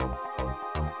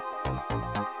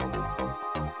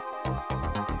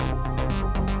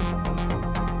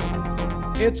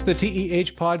It's the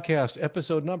TEH podcast,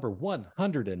 episode number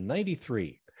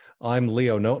 193. I'm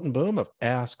Leo Notenboom of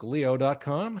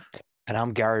AskLeo.com. And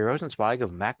I'm Gary Rosenzweig of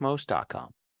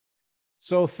MacMost.com.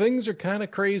 So things are kind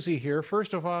of crazy here.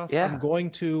 First of all, Yeah. I'm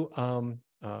going to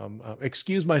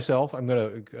excuse myself. I'm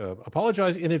going to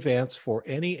apologize in advance for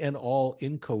any and all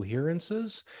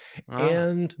incoherences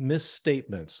and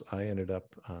misstatements. I ended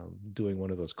up doing one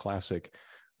of those classic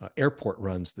airport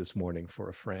runs this morning for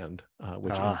a friend,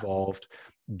 which involved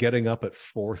getting up at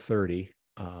 4:30.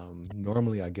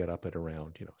 Normally I get up at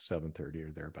around 7:30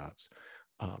 or thereabouts.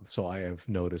 So I have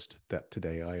noticed that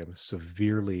today I am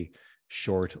severely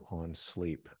short on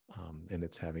sleep, and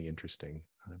it's having interesting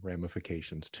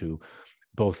ramifications to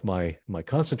both my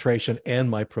concentration and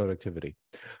my productivity.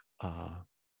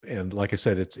 And like I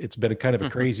said, it's been a kind of a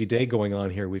crazy day going on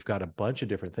here. We've got a bunch of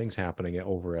different things happening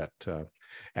over at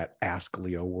Ask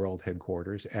Leo World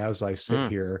headquarters. As I sit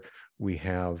here, we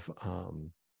have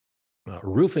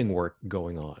roofing work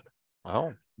going on.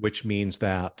 Oh, which means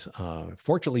that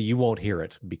fortunately you won't hear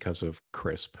it because of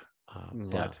CRISP,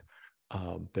 but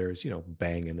there's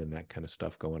banging and that kind of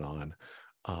stuff going on.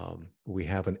 We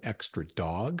have an extra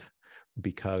dog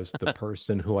because the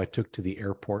person who I took to the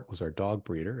airport was our dog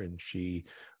breeder, and she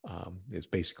is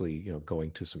basically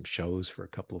going to some shows for a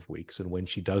couple of weeks, and when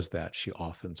she does that, she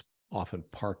often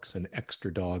parks an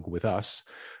extra dog with us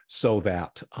so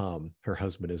that her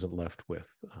husband isn't left with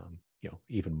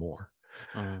even more.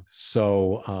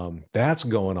 So that's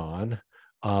going on.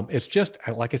 It's just,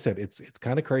 like I said, it's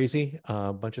kind of crazy,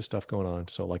 a bunch of stuff going on.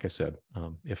 So like I said,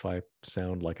 if I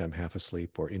sound like I'm half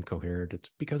asleep or incoherent, it's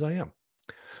because I am.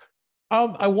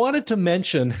 I wanted to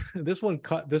mention this one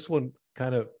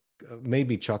kind of made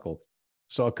me chuckle.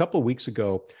 So a couple of weeks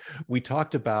ago, we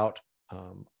talked about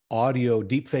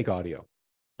deepfake audio,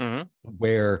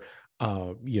 where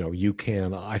you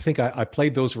can, I think I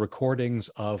played those recordings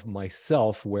of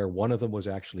myself where one of them was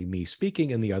actually me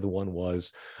speaking and the other one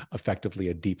was effectively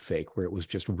a deep fake where it was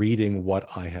just reading what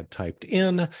I had typed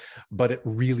in, but it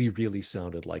really, really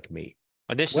sounded like me.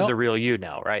 And this is the real you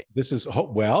now, right? This is,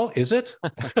 is it?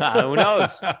 Who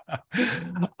knows?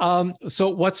 So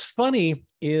what's funny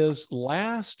is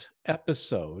last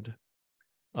episode,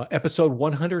 episode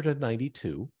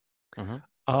 192,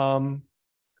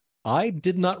 I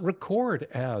did not record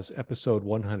as episode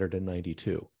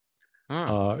 192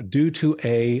 due to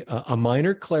a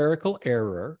minor clerical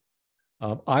error.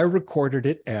 I recorded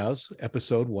it as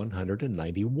episode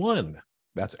 191.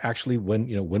 That's actually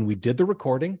when we did the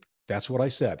recording. That's what I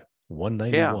said,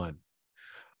 191.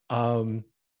 Yeah.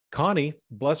 Connie,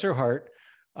 bless her heart,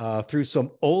 through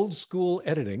some old school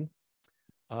editing,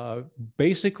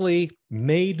 basically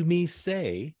made me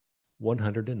say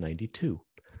 192.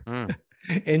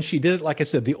 And she did it, like I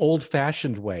said, the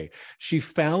old-fashioned way. She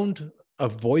found a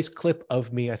voice clip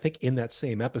of me, I think, in that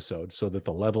same episode, so that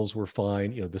the levels were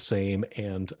fine, the same,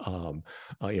 and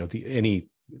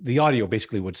the audio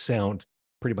basically would sound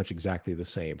pretty much exactly the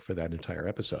same for that entire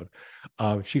episode.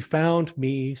 She found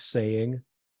me saying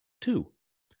 2.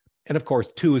 And of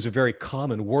course, 2 is a very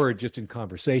common word just in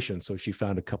conversation. So she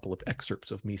found a couple of excerpts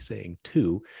of me saying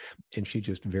 2, and she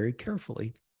just very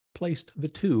carefully placed the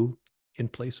 2 in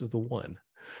place of the 1.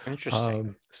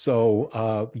 Interesting.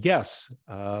 Yes,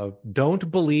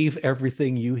 don't believe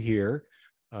everything you hear.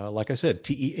 Like I said,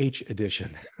 TEH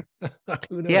edition.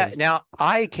 Who knows? Yeah. Now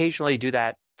I occasionally do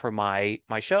that for my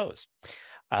shows.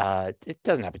 It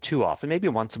doesn't happen too often, maybe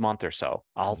once a month or so.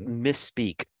 I'll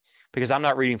misspeak because I'm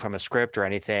not reading from a script or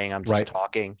anything. I'm just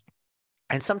talking.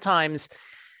 And sometimes,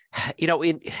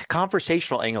 in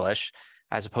conversational English,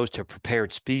 as opposed to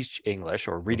prepared speech English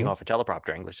or reading off a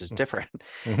teleprompter English is different.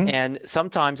 And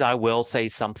sometimes I will say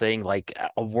something like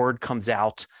a word comes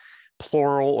out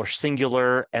plural or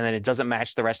singular, and then it doesn't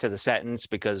match the rest of the sentence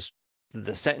because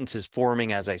the sentence is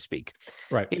forming as I speak,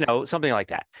 something like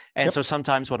that. And so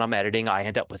sometimes when I'm editing, I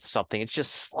end up with something, it's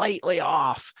just slightly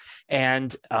off.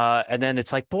 And then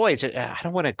it's like, boy, I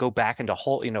don't want to go back into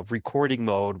whole, recording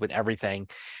mode with everything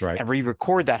and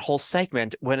re-record that whole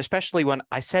segment especially when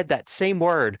I said that same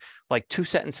word, like 2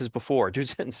 sentences before, 2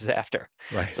 sentences after.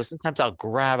 Right. So sometimes I'll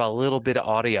grab a little bit of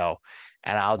audio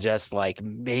and I'll just like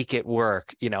make it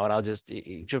work, and I'll just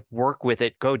work with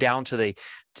it, go down to the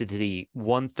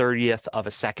 1/30th of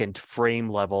a second frame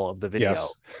level of the video.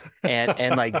 Yes.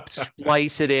 and like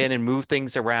splice it in and move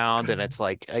things around. And it's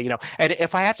like, and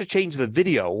if I have to change the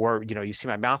video or, you see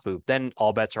my mouth move, then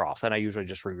all bets are off. Then I usually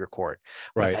just re-record.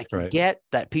 But if I can get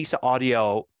that piece of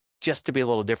audio just to be a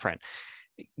little different.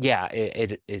 yeah,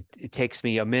 it takes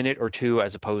me a minute or two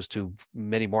as opposed to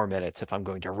many more minutes if I'm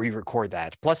going to re-record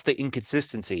that. Plus the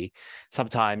inconsistency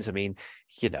sometimes. I mean,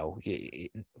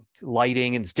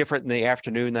 lighting and it's different in the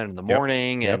afternoon than in the Yep.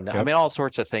 morning, Yep. and I Yep. mean all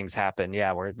sorts of things happen.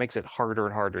 Yeah, where it makes it harder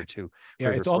and harder to Yeah,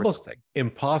 it's re-record almost something.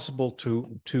 impossible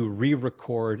to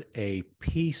re-record a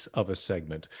piece of a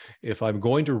segment. If I'm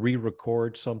going to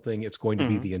re-record something, it's going to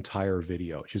be the entire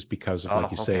video, just because of, like Oh,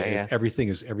 you say, okay, yeah, everything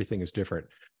is different.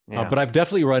 yeah. But I've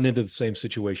definitely run into the same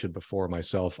situation before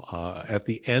myself. At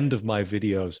the end of my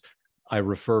videos, I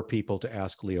refer people to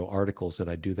Ask Leo articles, and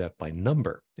I do that by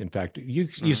number. In fact,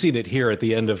 you've seen it here at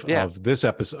the end Yeah. of this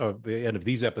episode, the end of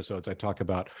these episodes. I talk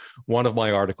about one of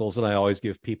my articles, and I always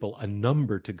give people a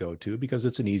number to go to because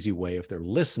it's an easy way, if they're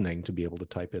listening, to be able to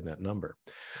type in that number.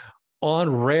 On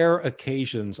rare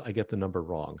occasions, I get the number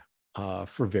wrong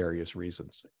for various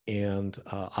reasons, and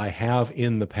I have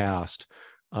in the past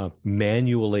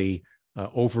manually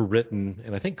overwritten,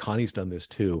 and I think Connie's done this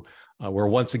too, where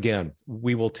once again,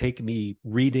 we will take me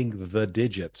reading the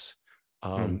digits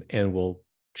and we'll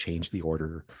change the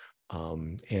order.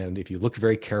 And if you look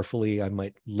very carefully, I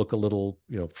might look a little,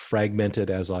 fragmented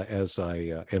as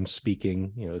I am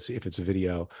speaking, if it's a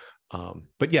video.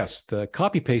 But yes, the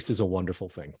copy paste is a wonderful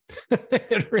thing.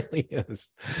 It really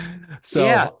is.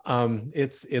 Yeah. So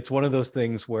it's one of those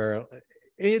things where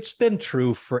it's been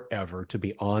true forever, to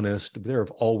be honest. There have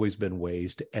always been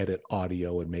ways to edit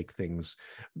audio and make things,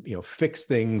 fix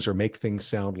things or make things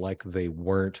sound like they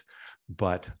weren't.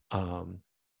 But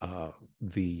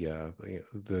the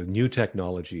new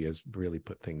technology has really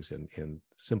put things in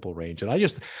simple range. And I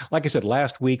just, like I said,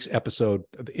 last week's episode,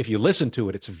 if you listen to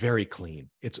it, it's very clean.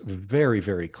 It's very,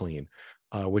 very clean.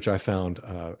 Which I found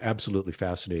absolutely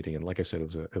fascinating. And like I said,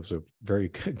 it was a very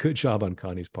good job on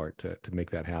Connie's part to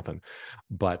make that happen.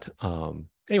 But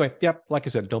anyway, yep, like I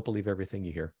said, don't believe everything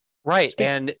you hear. Right.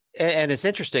 And it's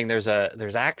interesting. There's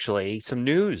actually some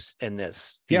news in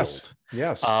this field.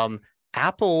 Yes.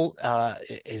 Apple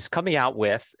is coming out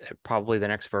with probably the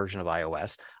next version of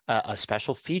iOS, a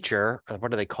special feature.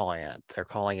 What are they calling it? They're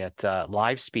calling it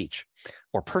live speech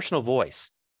or personal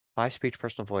voice. Live speech,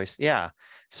 personal voice. Yeah.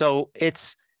 So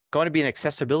it's going to be an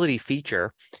accessibility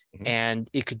feature, and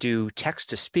it could do text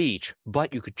to speech,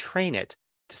 but you could train it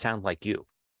to sound like you.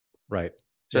 Right.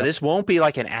 So this won't be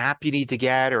like an app you need to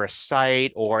get or a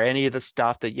site or any of the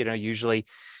stuff that, usually,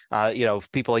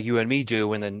 people like you and me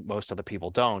do, and then most other people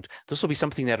don't. This will be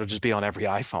something that'll just be on every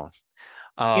iPhone.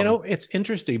 It's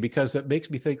interesting because it makes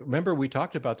me think, remember we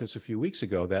talked about this a few weeks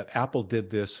ago, that Apple did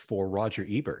this for Roger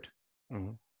Ebert.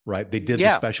 Right. They did the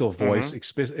special voice.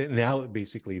 Now,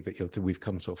 basically, we've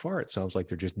come so far, it sounds like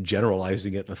they're just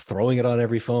generalizing it and throwing it on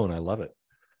every phone. I love it.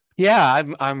 Yeah,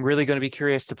 I'm really going to be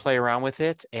curious to play around with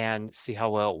it and see how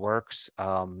well it works.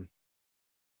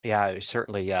 Yeah,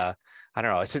 certainly. I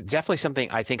don't know. It's definitely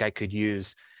something I think I could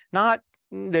use, not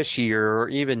this year or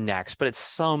even next, but at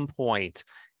some point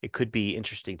it could be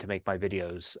interesting to make my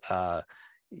videos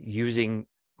using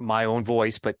my own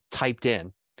voice, but typed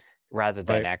in, rather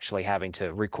than actually having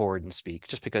to record and speak,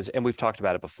 just because, and we've talked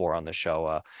about it before on the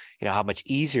show, how much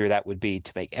easier that would be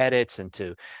to make edits and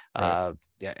to, I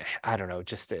don't know,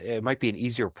 just it might be an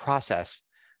easier process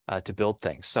to build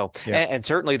things. So, and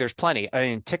certainly there's plenty. I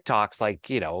mean, TikToks, like,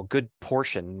 a good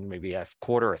portion, maybe a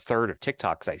quarter, a third of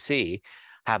TikToks I see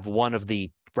have one of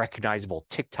the recognizable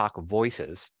TikTok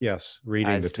voices. Yes,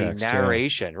 reading the text,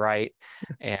 narration, right?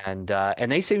 And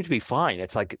they seem to be fine.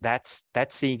 It's like that's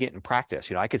seeing it in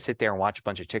practice. I could sit there and watch a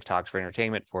bunch of TikToks for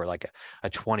entertainment for like a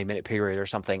 20-minute period or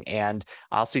something, and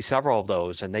I'll see several of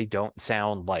those, and they don't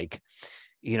sound like,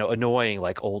 annoying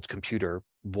like old computer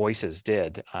voices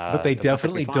did. But they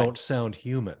definitely don't sound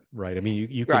human, right? I mean,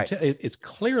 you can tell it's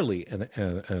clearly an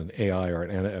AI or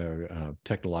a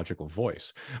technological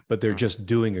voice, but they're just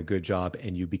doing a good job,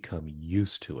 and you become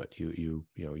used to it. You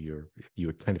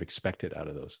kind of expect it out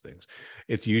of those things.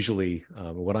 It's usually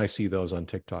when I see those on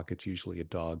TikTok, it's usually a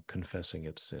dog confessing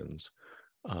its sins,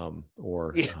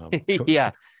 or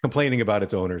complaining about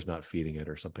its owners not feeding it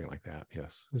or something like that.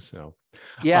 Yes. So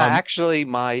actually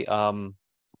my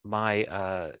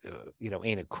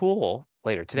Ain't It Cool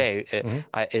later today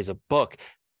is a book,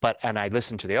 and I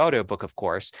listened to the audiobook, of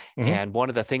course, and one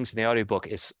of the things in the audiobook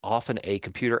is often a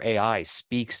computer AI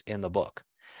speaks in the book.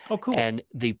 Oh, cool. And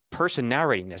the person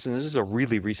narrating this, and this is a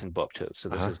really recent book too, so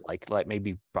this is like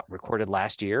maybe recorded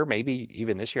last year, maybe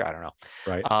even this year, I don't know.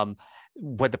 Right.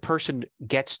 When the person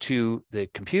gets to the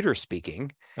computer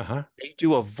speaking, they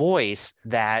do a voice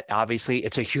that obviously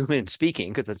it's a human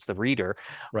speaking because it's the reader,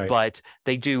 but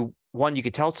they do one, you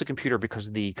could tell it's a computer because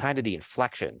of the kind of the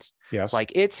inflections. Yes.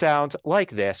 Like it sounds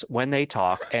like this when they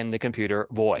talk and the computer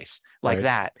voice like Right.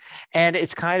 that. And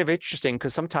it's kind of interesting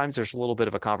because sometimes there's a little bit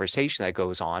of a conversation that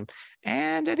goes on,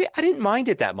 and I didn't mind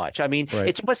it that much. I mean, Right.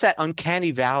 it's almost that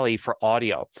uncanny valley for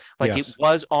audio. Like it Yes.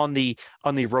 was on the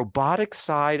robotic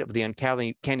side of the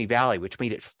uncanny valley, which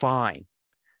made it fine,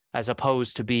 as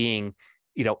opposed to being,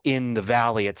 in the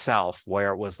valley itself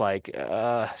where it was like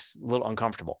a little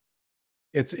uncomfortable.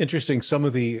 It's interesting. Some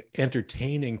of the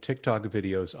entertaining TikTok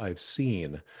videos I've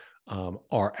seen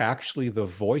are actually the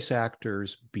voice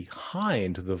actors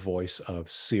behind the voice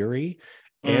of Siri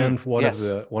and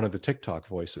Yes. one of the TikTok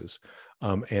voices.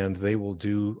 And they will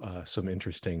do some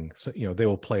interesting, they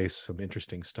will play some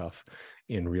interesting stuff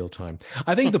in real time.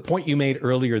 I think the point you made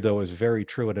earlier, though, is very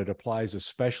true, and it applies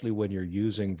especially when you're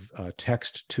using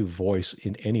text to voice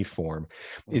in any form,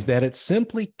 is that it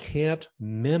simply can't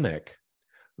mimic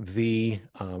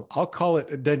I'll call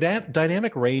it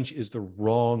dynamic range is the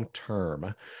wrong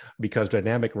term, because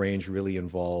dynamic range really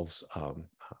involves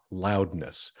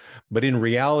loudness. But in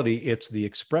reality, it's the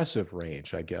expressive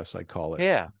range, I guess I call it.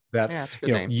 Yeah. That, Yeah, it's a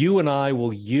good name. you and I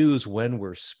will use when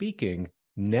we're speaking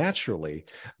naturally,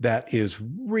 that is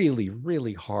really,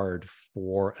 really hard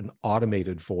for an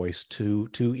automated voice to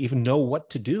even know what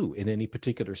to do in any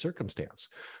particular circumstance.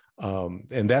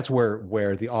 And that's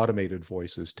where the automated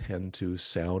voices tend to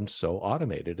sound so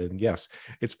automated. And yes,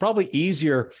 it's probably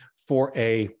easier for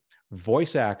a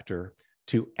voice actor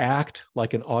to act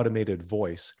like an automated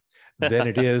voice than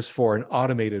it is for an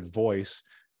automated voice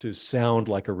to sound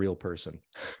like a real person.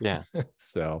 Yeah.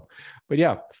 So, but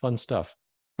yeah, fun stuff.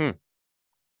 Hmm.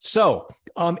 So,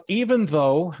 even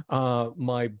though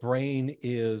my brain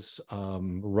is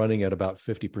running at about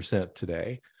 50%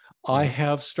 today, I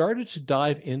have started to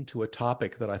dive into a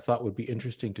topic that I thought would be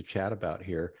interesting to chat about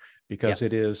here, because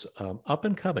it is up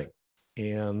and coming.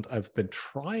 And I've been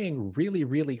trying really,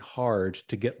 really hard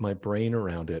to get my brain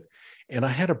around it. And I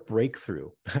had a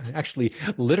breakthrough, actually,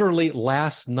 literally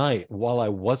last night while I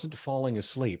wasn't falling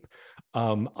asleep.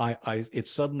 It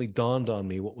suddenly dawned on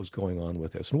me what was going on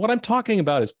with this. And what I'm talking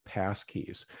about is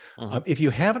passkeys. If you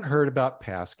haven't heard about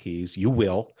passkeys, you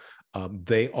will.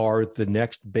 They are the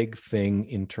next big thing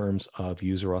in terms of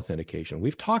user authentication.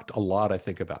 We've talked a lot, I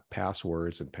think, about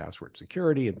passwords and password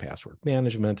security and password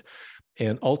management.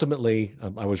 And ultimately,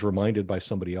 I was reminded by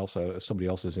somebody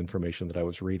else's information that I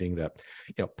was reading, that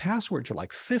passwords are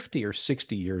like 50 or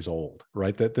 60 years old,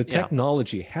 right? That the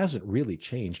technology hasn't really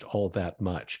changed all that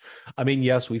much. I mean,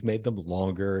 yes, we've made them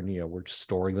longer, and we're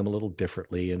storing them a little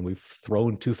differently, and we've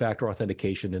thrown two-factor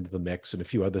authentication into the mix and a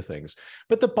few other things.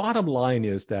 But the bottom line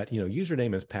is that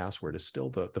username as password is still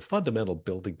the fundamental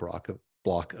building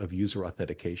block of user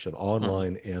authentication,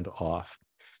 online and off.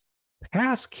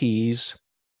 Passkeys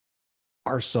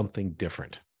are something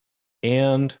different.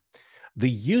 And the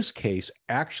use case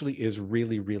actually is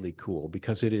really, really cool,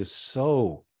 because it is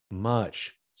so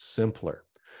much simpler.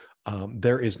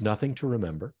 There is nothing to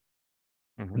remember.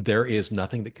 There is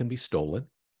nothing that can be stolen.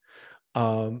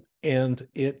 And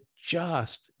it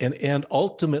and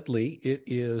ultimately, it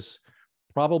is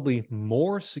probably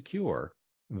more secure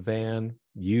than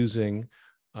using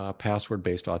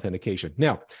password-based authentication.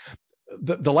 Now,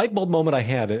 the light bulb moment I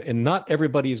had, and not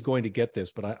everybody is going to get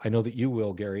this, but I know that you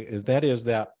will, Gary,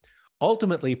 that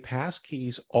ultimately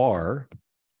passkeys are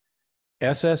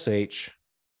SSH,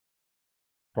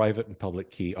 private and public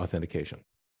key authentication.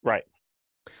 Right.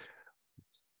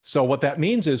 So what that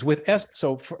means is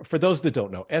so for those that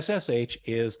don't know, SSH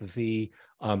is the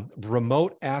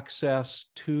remote access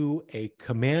to a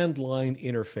command line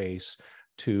interface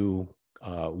to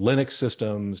Linux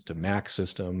systems, to Mac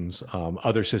systems,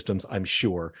 other systems, I'm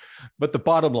sure. But the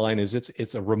bottom line is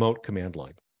it's a remote command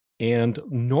line. And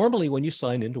normally when you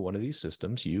sign into one of these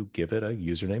systems, you give it a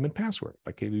username and password,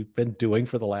 like we've been doing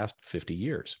for the last 50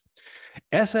 years.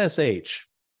 SSH,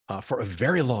 for a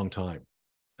very long time,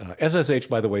 SSH,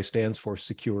 by the way, stands for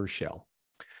Secure Shell.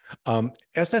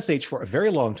 SSH, for a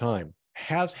very long time,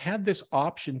 has had this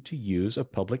option to use a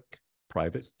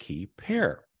public-private key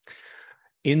pair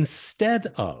instead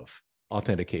of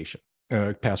authentication,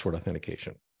 password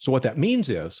authentication. So what that means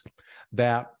is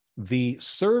that the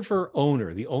server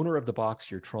owner, the owner of the box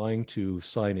you're trying to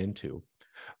sign into,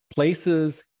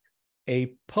 places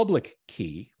a public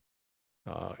key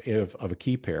of a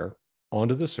key pair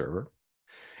onto the server,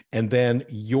 and then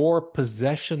your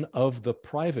possession of the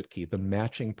private key, the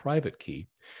matching private key,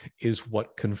 is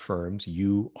what confirms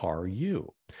you are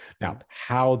you. Now,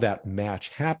 how that match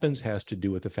happens has to do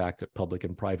with the fact that public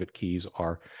and private keys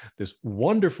are this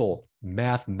wonderful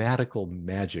mathematical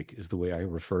magic, is the way I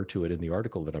refer to it in the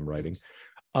article that I'm writing.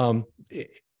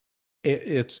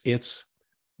 It's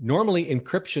normally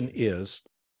encryption is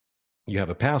you have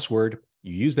a password,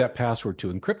 you use that password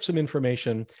to encrypt some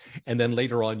information, and then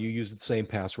later on you use the same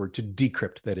password to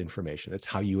decrypt that information. That's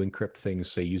how you encrypt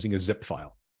things, say using a zip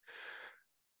file.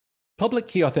 Public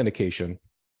key authentication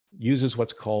uses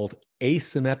what's called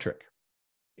asymmetric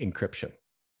encryption.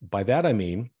 By that I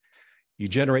mean you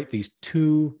generate these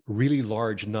two really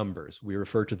large numbers. We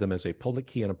refer to them as a public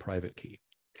key and a private key.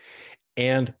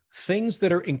 And things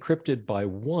that are encrypted by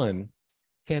one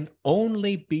can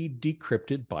only be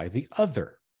decrypted by the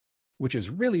other, which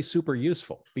is really super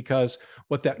useful, because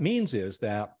what that means is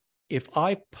that if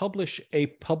I publish a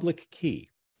public key,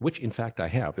 which in fact I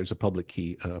have, there's a public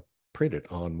key printed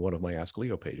on one of my Ask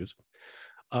Leo pages,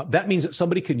 that means that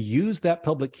somebody can use that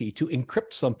public key to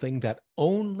encrypt something that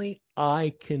only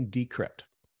I can decrypt,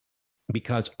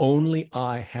 because only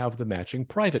I have the matching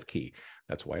private key.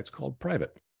 That's why it's called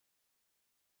private.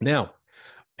 Now,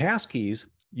 passkeys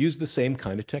use the same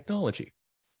kind of technology.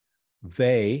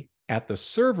 They, at the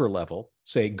server level,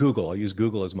 say Google, I'll use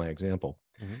Google as my example,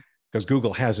 because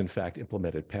Google has in fact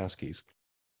implemented passkeys.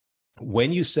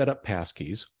 When you set up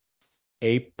passkeys,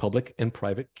 a public and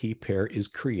private key pair is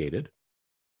created,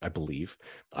 I believe.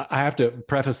 I have to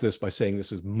preface this by saying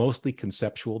this is mostly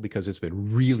conceptual, because it's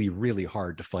been really, really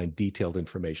hard to find detailed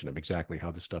information of exactly how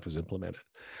this stuff is implemented.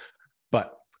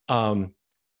 But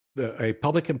a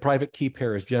public and private key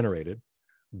pair is generated.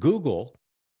 Google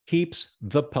keeps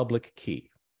the public key.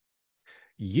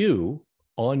 You,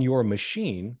 on your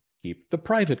machine, keep the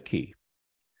private key.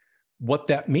 What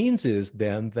that means is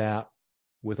then that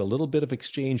with a little bit of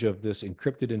exchange of this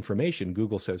encrypted information,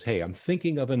 Google says, hey, I'm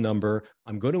thinking of a number.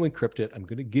 I'm going to encrypt it. I'm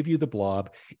going to give you the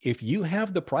blob. If you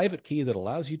have the private key that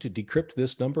allows you to decrypt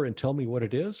this number and tell me what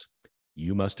it is,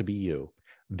 you must be you.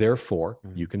 Therefore,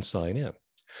 you can sign in.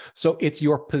 So it's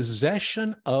your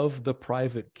possession of the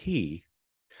private key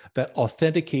that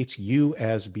authenticates you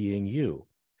as being you.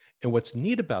 And what's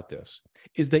neat about this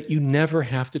is that you never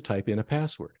have to type in a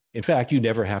password. In fact, you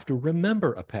never have to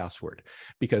remember a password,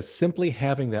 because simply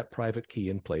having that private key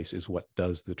in place is what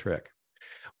does the trick.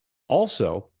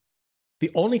 Also,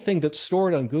 the only thing that's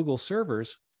stored on Google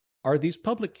servers are these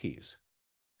public keys.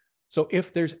 So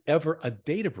if there's ever a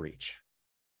data breach,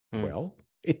 well,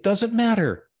 it doesn't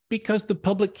matter, because the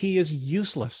public key is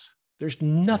useless. There's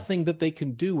nothing that they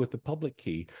can do with the public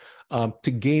key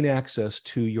to gain access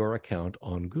to your account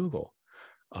on Google.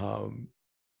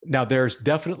 Now, there's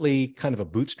definitely kind of a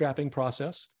bootstrapping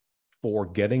process for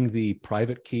getting the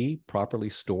private key properly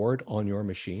stored on your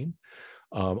machine.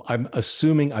 I'm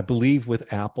assuming, I believe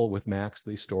with Apple, with Macs,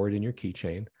 they store it in your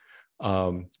keychain.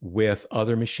 With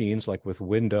other machines, like with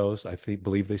Windows, I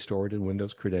believe they store it in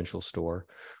Windows Credential Store.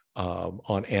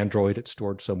 On Android, it's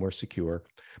stored somewhere secure.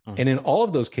 And in all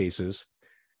of those cases,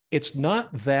 it's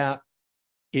not that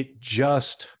it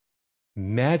just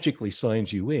magically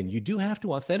signs you in. You do have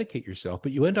to authenticate yourself,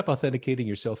 but you end up authenticating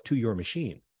yourself to your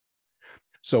machine.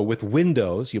 So with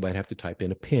Windows, you might have to type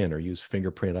in a PIN or use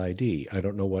fingerprint ID. I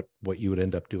don't know what you would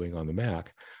end up doing on the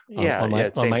Mac. On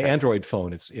my Android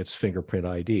phone, it's fingerprint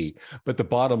ID. But the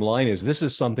bottom line is, this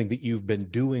is something that you've been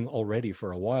doing already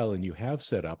for a while and you have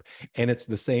set up. And it's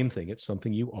the same thing. It's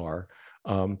something you are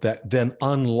that then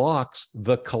unlocks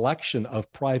the collection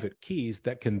of private keys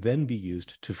that can then be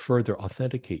used to further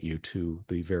authenticate you to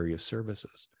the various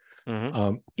services.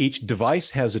 Each device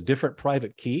has a different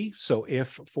private key. So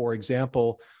if, for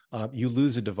example, you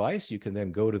lose a device, you can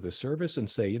then go to the service and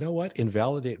say, you know what,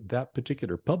 invalidate that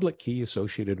particular public key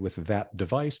associated with that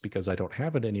device because I don't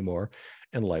have it anymore,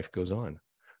 and life goes on.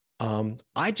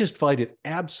 I just find it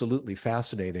absolutely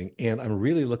fascinating, and I'm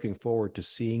really looking forward to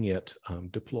seeing it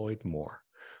deployed more.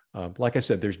 Like I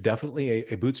said, there's definitely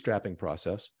a bootstrapping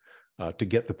process to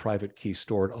get the private key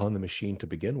stored on the machine to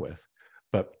begin with.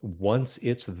 But once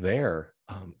it's there,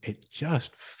 it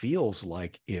just feels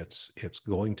like it's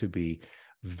going to be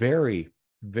very,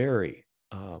 very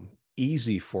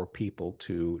easy for people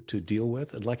to deal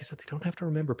with. And like I said, they don't have to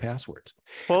remember passwords.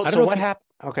 Well, so what happened?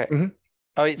 Okay.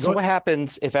 All right. So what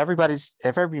happens if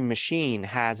every machine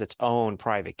has its own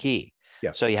private key?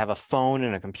 Yes. So you have a phone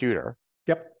and a computer.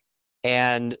 Yep.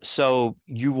 And so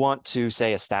you want to,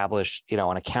 say, establish,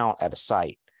 an account at a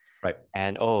site. Right.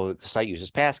 And the site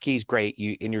uses passkeys, great.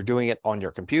 You're doing it on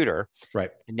your computer. Right.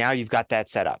 And now you've got that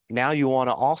set up. Now you want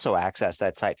to also access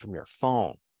that site from your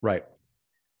phone. Right.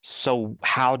 So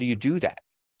how do you do that?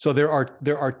 So there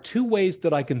are two ways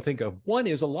that I can think of. One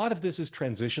is a lot of this is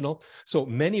transitional. So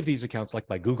many of these accounts, like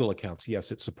my Google accounts,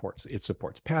 yes, it supports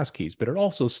passkeys, but it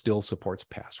also still supports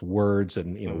passwords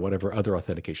and whatever other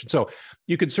authentication. So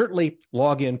you could certainly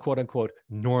log in, quote unquote,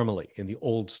 normally in the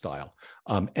old style,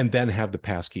 and then have the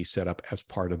passkey set up as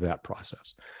part of that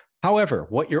process. However,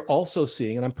 what you're also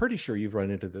seeing, and I'm pretty sure you've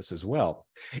run into this as well,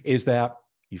 is that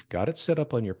you've got it set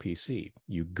up on your PC.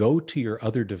 You go to your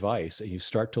other device and you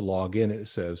start to log in and it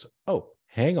says, oh,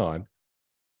 hang on,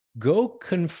 go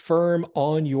confirm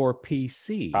on your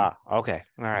PC okay.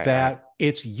 All right, that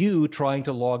it's you trying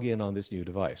to log in on this new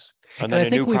device. And then a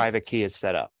new private key is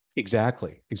set up.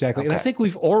 Exactly. Okay. And I think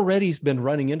we've already been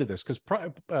running into this because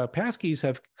passkeys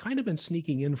have kind of been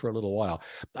sneaking in for a little while.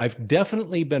 I've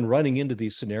definitely been running into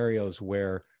these scenarios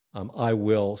where I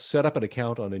will set up an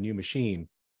account on a new machine.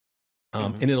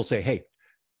 And it'll say, hey,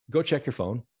 go check your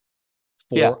phone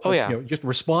just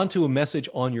respond to a message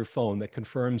on your phone that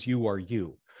confirms you are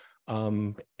you.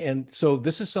 And so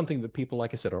this is something that people,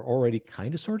 like I said, are already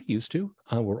kind of sort of used to.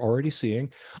 We're already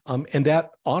seeing. And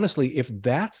that honestly, if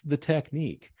that's the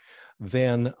technique,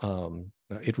 then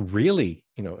it really,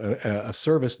 a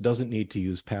service doesn't need to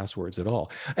use passwords at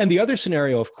all. And the other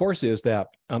scenario, of course, is that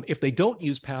if they don't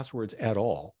use passwords at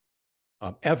all,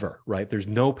 ever, right? There's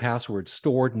no password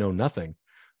stored, no nothing.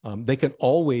 They can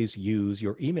always use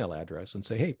your email address and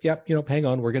say, hey, hang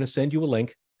on, we're going to send you a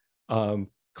link.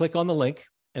 Click on the link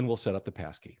and we'll set up the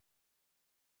passkey.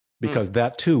 Because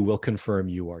that too will confirm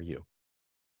you are you.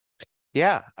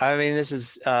 Yeah. I mean, this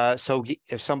is, so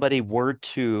if somebody were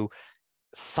to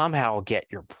somehow get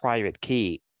your private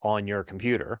key on your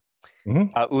computer,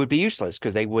 it would be useless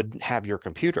because they wouldn't have your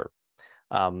computer.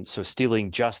 So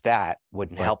stealing just that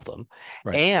wouldn't help them.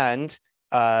 And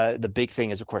the big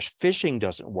thing is, of course, phishing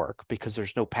doesn't work because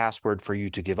there's no password for you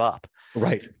to give up.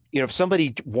 Right. If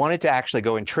somebody wanted to actually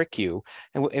go and trick you,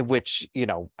 in which,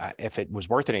 if it was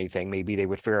worth anything, maybe they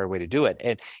would figure out a way to do it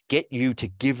and get you to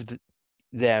give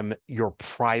them your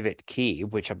private key,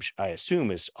 which I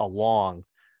assume is a long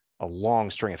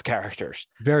string of characters.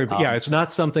 It's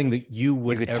not something that you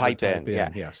would ever type in. Yeah.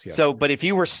 Yes. So, but if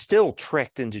you were still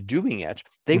tricked into doing it,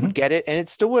 they would get it and it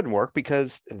still wouldn't work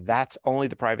because that's only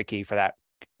the private key for that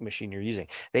machine you're using.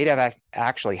 They'd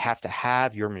actually have to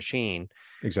have your machine.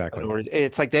 Exactly.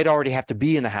 It's like they'd already have to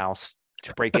be in the house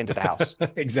to break into the house.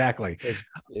 Exactly. Is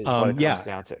what it comes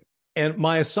down to. And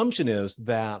my assumption is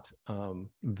that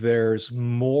there's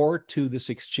more to this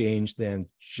exchange than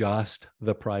just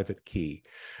the private key,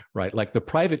 right? Like the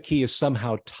private key is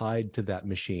somehow tied to that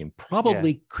machine,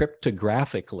 probably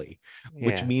cryptographically,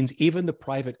 which means even the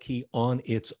private key on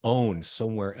its own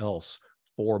somewhere else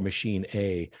for machine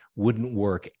A wouldn't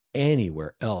work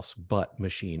anywhere else but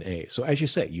machine A. So as you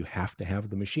say, you have to have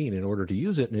the machine in order to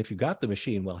use it. And if you've got the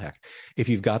machine, well, heck, if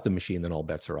you've got the machine, then all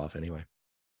bets are off anyway.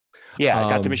 Yeah, I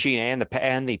got the machine and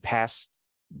the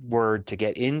password to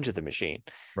get into the machine.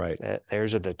 Right.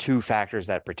 Those are the two factors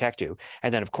that protect you.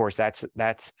 And then, of course, that's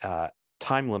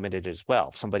time limited as well.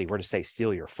 If somebody were to say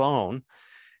steal your phone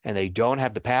and they don't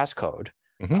have the passcode,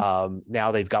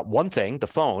 now they've got one thing, the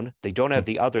phone, they don't have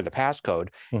the other, the passcode,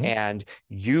 and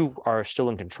you are still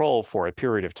in control for a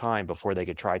period of time before they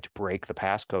could try to break the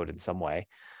passcode in some way.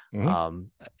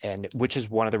 And which is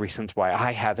one of the reasons why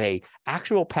I have a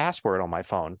actual password on my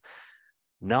phone,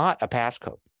 not a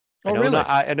passcode. Oh, really?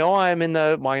 I know I'm in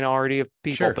the minority of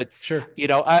people, but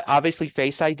obviously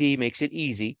Face ID makes it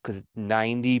easy because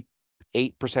 98%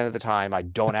 of the time I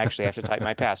don't actually have to type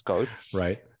my passcode.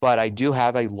 Right. But I do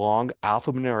have a long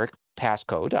alphanumeric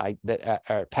passcode,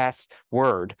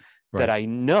 password that I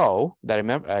know that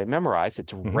I memorized.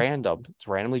 It's random. It's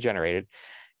randomly generated,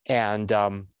 and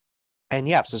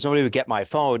yeah, so somebody would get my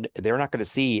phone, they're not going to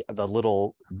see the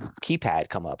little keypad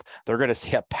come up. They're going to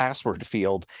see a password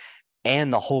field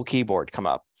and the whole keyboard come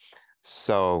up.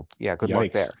 So yeah, good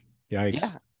luck there. Yikes.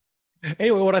 Yeah.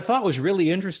 Anyway, what I thought was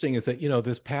really interesting is that,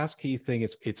 this passkey thing,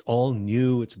 it's all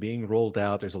new. It's being rolled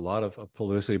out. There's a lot of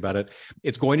publicity about it.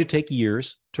 It's going to take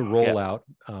years to roll out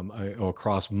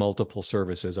across multiple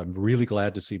services. I'm really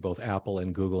glad to see both Apple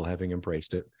and Google having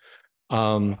embraced it.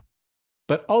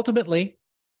 But ultimately,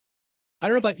 I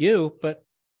don't know about you, but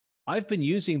I've been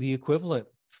using the equivalent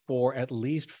for at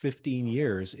least 15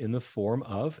 years in the form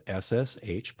of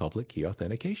SSH public key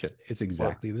authentication. It's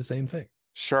exactly the same thing.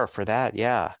 Sure, for that,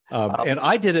 yeah. And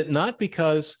I did it not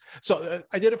because,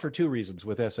 I did it for two reasons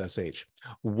with SSH.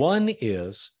 One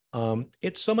is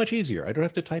it's so much easier. I don't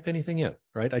have to type anything in,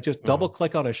 right? I just double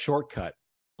click on a shortcut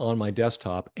on my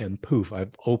desktop and poof,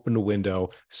 I've opened a window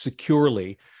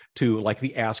securely to like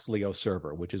the Ask Leo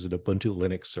server, which is an Ubuntu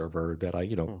Linux server that I,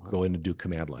 go in and do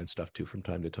command line stuff to from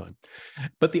time to time.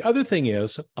 But the other thing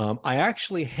is, I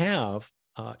actually have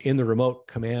in the remote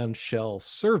command shell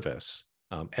service,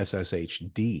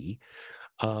 SSHD,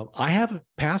 I have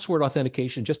password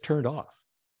authentication just turned off.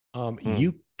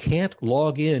 You can't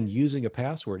log in using a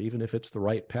password, even if it's the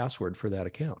right password for that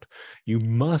account. You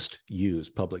must use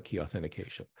public key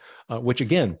authentication, which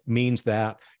again means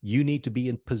that you need to be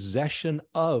in possession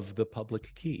of the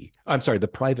public key. I'm sorry, the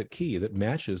private key that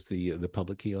matches the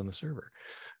public key on the server.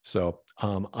 So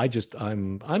I'm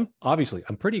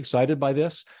pretty excited by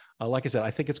this. Like I said,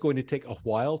 I think it's going to take a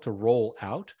while to roll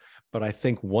out, but I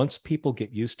think once people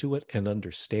get used to it and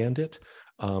understand it,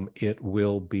 it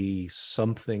will be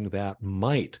something that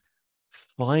might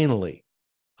finally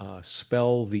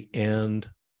spell the end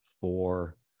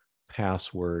for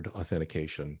password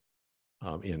authentication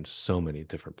in so many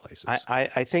different places.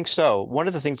 I think so. One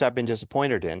of the things I've been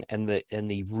disappointed in, and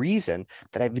the reason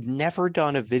that I've never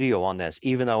done a video on this,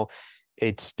 even though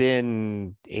it's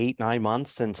been 8-9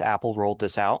 months since Apple rolled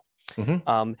this out,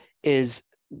 is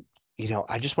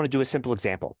I just want to do a simple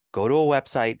example. Go to a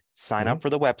website, sign up for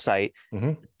the website,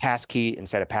 passkey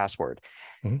instead of password.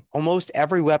 Almost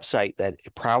every website that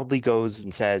proudly goes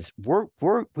and says,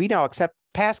 we now accept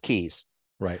passkeys.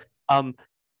 Right.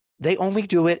 They only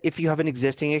do it if you have an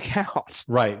existing account.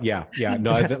 Right. Yeah. Yeah.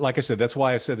 No, like I said, that's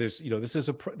why I said there's, this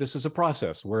is a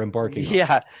process we're embarking on.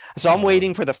 Yeah. So I'm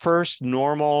waiting for the first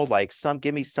normal, like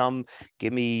give me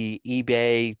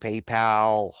eBay,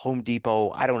 PayPal, Home Depot.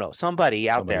 I don't know. Somebody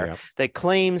out there that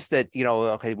claims that,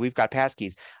 okay, we've got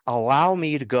passkeys. Allow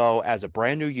me to go as a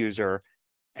brand new user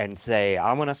and say,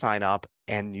 I'm going to sign up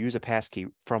and use a passkey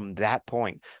from that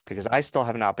point, because I still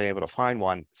have not been able to find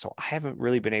one. So I haven't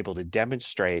really been able to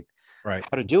demonstrate how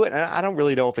to do it. And I don't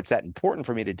really know if it's that important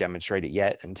for me to demonstrate it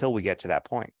yet until we get to that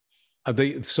point.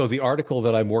 So the article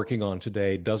that I'm working on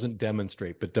today doesn't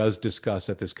demonstrate, but does discuss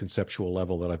at this conceptual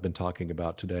level that I've been talking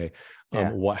about today,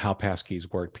 how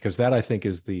passkeys work, because that I think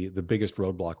is the biggest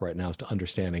roadblock right now, is to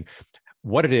understanding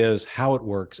what it is, how it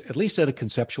works, at least at a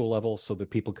conceptual level, so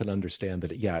that people can understand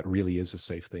that, it really is a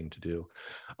safe thing to do.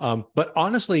 But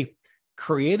honestly,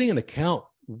 creating an account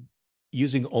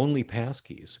using only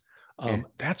passkeys,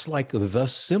 that's like the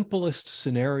simplest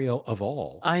scenario of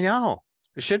all. I know.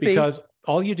 It should be. Because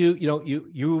all you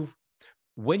do,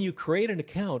 when you create an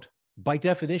account, by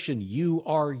definition, you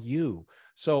are you.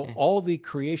 So all the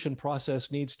creation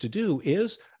process needs to do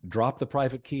is drop the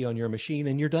private key on your machine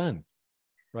and you're done.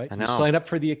 Right? You sign up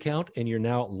for the account and you're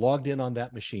now logged in on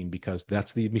that machine, because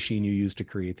that's the machine you use to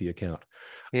create the account.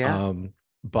 Yeah.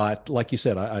 But like you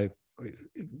said,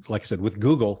 like I said, with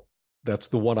Google, that's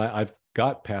the one I've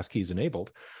got passkeys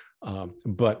enabled.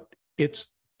 But it's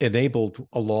enabled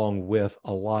along with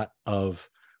a lot of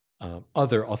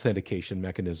other authentication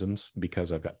mechanisms,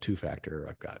 because I've got two-factor,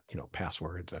 I've got,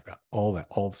 passwords, I've got all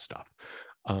the stuff.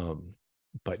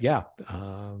 But yeah,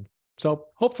 so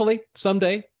hopefully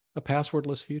someday, a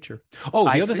passwordless future.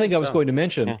 Oh, the other thing I was going to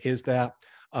mention is that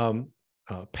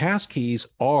passkeys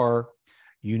are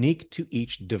unique to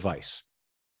each device.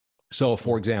 So,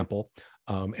 for example,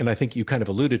 and I think you kind of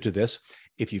alluded to this,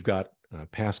 if you've got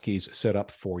passkeys set up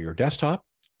for your desktop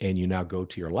and you now go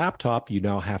to your laptop, you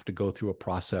now have to go through a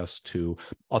process to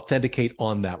authenticate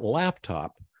on that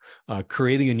laptop,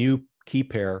 creating a new key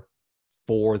pair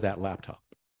for that laptop.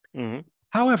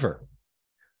 However,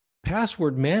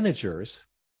 password managers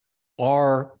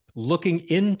are looking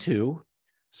into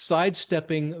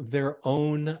sidestepping their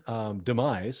own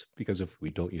demise, because if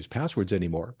we don't use passwords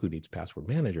anymore, who needs password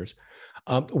managers,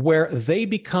 where they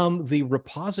become the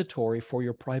repository for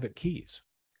your private keys.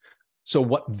 So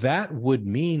what that would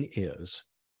mean is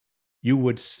you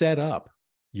would set up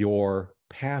your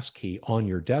passkey on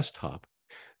your desktop.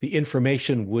 The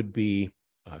information would be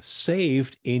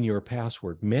saved in your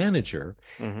password manager,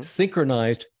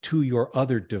 synchronized to your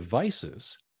other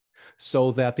devices,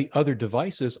 so that the other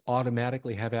devices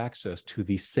automatically have access to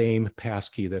the same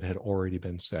passkey that had already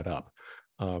been set up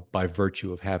by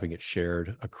virtue of having it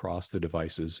shared across the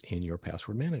devices in your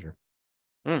password manager.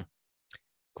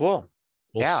 Cool.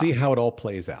 We'll see how it all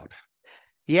plays out.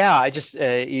 Yeah, I just,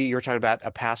 you were talking about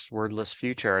a passwordless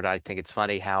future, and I think it's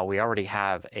funny how we already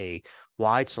have a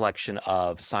wide selection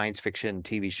of science fiction,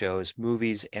 TV shows,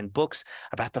 movies, and books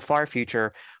about the far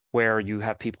future, where you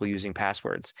have people using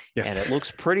passwords. Yes. And it looks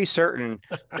pretty certain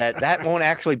that won't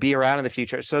actually be around in the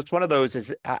future. So it's one of those,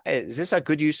 is this a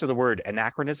good use of the word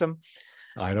anachronism?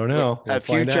 I don't know. We'll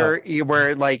future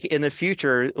where, like, in the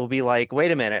future, it will be like,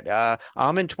 wait a minute,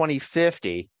 I'm in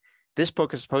 2050. This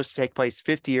book is supposed to take place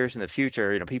 50 years in the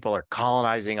future. People are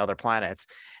colonizing other planets.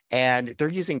 and they're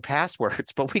using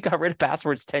passwords, but we got rid of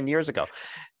passwords 10 years ago,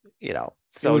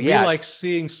 So it would be like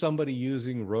seeing somebody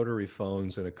using rotary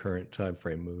phones in a current time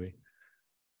frame movie.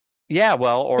 Yeah,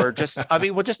 well, or just, I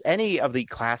mean, well, just any of the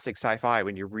classic sci-fi,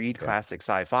 when you read classic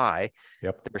sci-fi,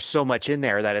 there's so much in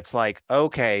there that it's like,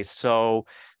 okay, so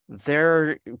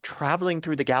they're traveling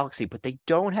through the galaxy, but they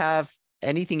don't have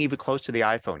anything even close to the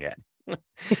iPhone yet.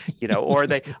 Or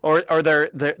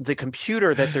the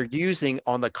computer that they're using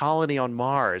on the colony on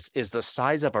Mars is the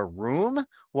size of a room.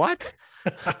 What?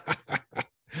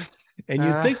 And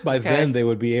you'd think by then they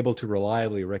would be able to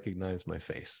reliably recognize my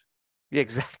face.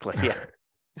 Exactly.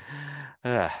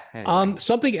 Yeah. Anyway.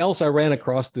 Something else I ran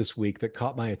across this week that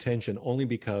caught my attention only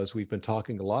because we've been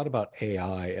talking a lot about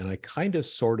AI, and I kind of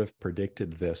sort of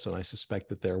predicted this, and I suspect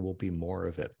that there will be more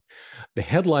of it. The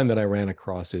headline that I ran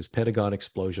across is Pentagon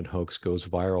explosion hoax goes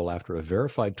viral after a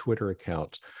verified Twitter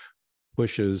account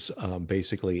pushes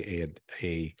basically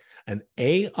an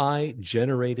AI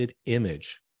generated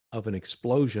image of an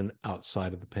explosion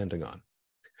outside of the Pentagon.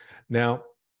 Now,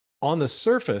 on the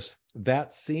surface,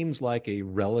 that seems like a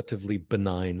relatively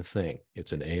benign thing.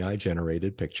 It's an AI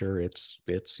generated picture. It's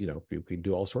you can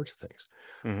do all sorts of things.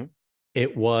 Mm-hmm.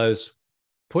 It was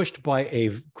pushed by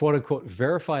a quote unquote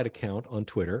verified account on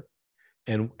Twitter.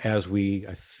 And as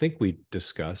I think we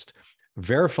discussed,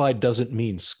 verified doesn't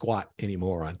mean squat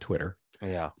anymore on Twitter.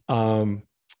 Yeah.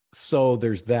 So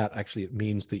there's that. Actually, it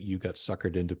means that you got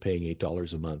suckered into paying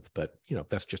 $8 a month, but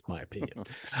that's just my opinion.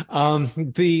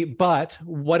 But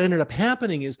what ended up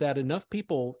happening is that enough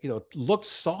people,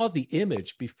 saw the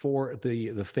image before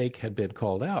the fake had been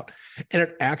called out, and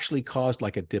it actually caused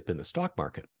like a dip in the stock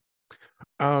market.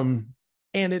 And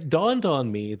it dawned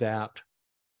on me that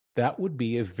would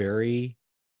be a very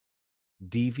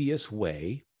devious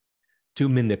way to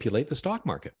manipulate the stock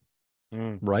market.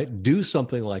 Right? Do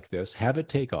something like this, have it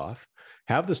take off,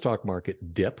 have the stock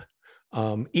market dip.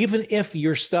 Even if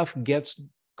your stuff gets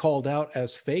called out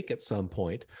as fake at some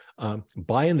point,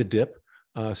 buy in the dip,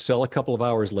 sell a couple of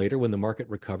hours later when the market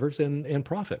recovers and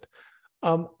profit.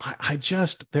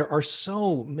 There are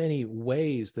so many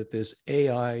ways that this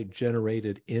AI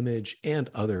generated image and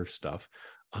other stuff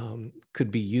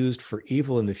could be used for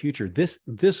evil in the future. This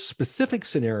specific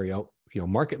scenario,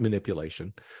 market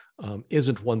manipulation,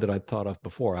 isn't one that I'd thought of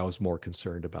before. I was more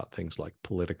concerned about things like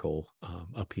political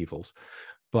upheavals,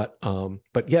 but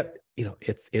yet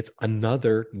it's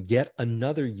yet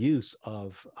another use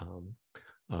of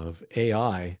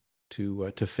AI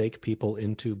to fake people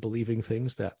into believing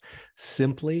things that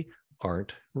simply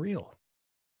aren't real.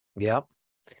 Yep.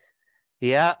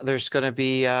 Yeah, there's going to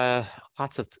be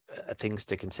lots of things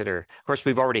to consider. Of course,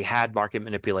 we've already had market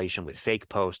manipulation with fake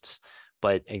posts,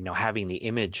 but having the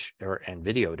image and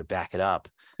video to back it up,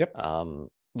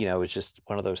 it's just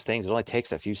one of those things. It only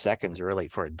takes a few seconds really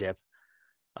for a dip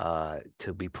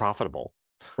to be profitable.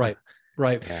 Right.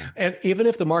 Yeah. And even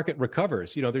if the market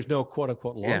recovers, there's no quote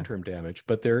unquote long-term damage,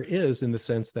 but there is, in the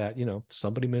sense that,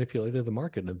 somebody manipulated the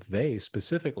market and they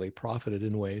specifically profited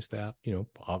in ways that,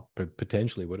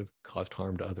 potentially would have caused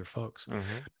harm to other folks.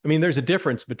 Mm-hmm. I mean, there's a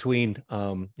difference between,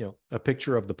 a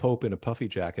picture of the Pope in a puffy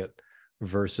jacket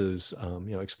versus,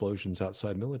 explosions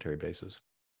outside military bases.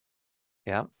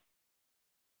 Yeah.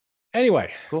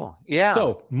 Anyway. Cool. Yeah.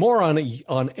 So more on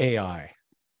AI.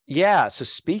 Yeah. So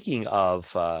speaking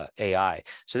of AI,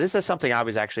 so this is something I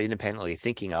was actually independently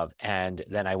thinking of, and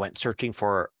then I went searching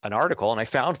for an article and I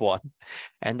found one,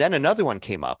 and then another one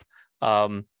came up,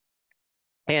 and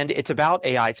it's about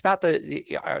AI. It's about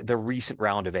the recent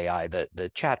round of AI,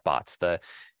 the chatbots,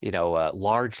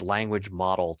 large language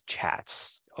model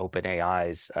chats,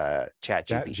 OpenAI's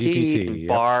ChatGPT and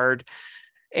Bard.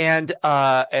 And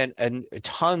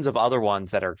tons of other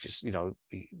ones that are just,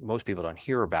 most people don't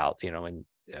hear about, and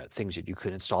things that you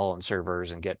could install on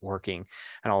servers and get working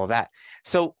and all of that.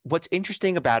 So what's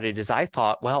interesting about it is I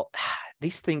thought, well,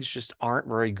 these things just aren't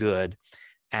very good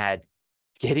at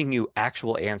getting you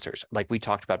actual answers. Like we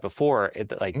talked about before,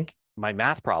 my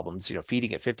math problems,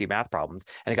 feeding it 50 math problems,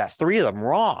 and I got 3 of them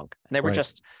wrong. And they were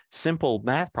just simple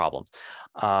math problems.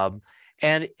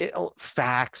 And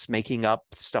facts, making up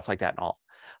stuff like that and all.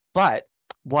 But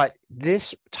what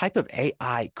this type of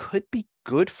AI could be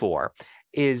good for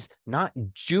is not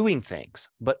doing things,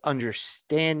 but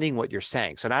understanding what you're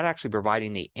saying. So not actually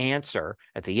providing the answer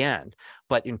at the end,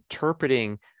 but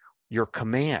interpreting your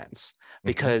commands.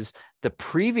 Because the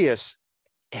previous,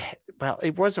 well,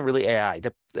 it wasn't really AI,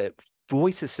 the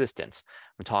voice assistants,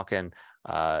 I'm talking,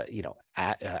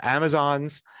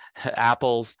 Amazon's,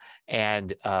 Apple's,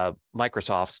 and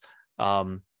Microsoft's,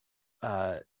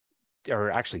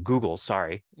 or actually Google,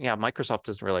 sorry. Yeah, Microsoft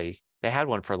doesn't really They had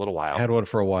one for a little while. Had one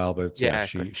for a while, but yeah,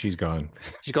 Yeah, she's gone.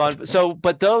 she's gone. So,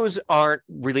 but those aren't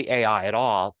really AI at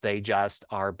all. They just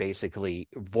are basically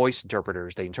voice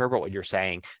interpreters. They interpret what you're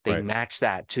saying. They Right. match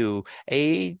that to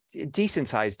a decent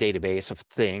sized database of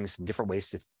things and different ways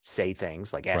to say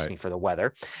things, like asking for the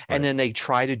weather. And Right. then they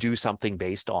try to do something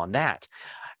based on that.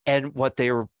 And what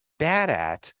they're bad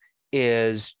at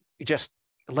is just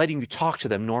letting you talk to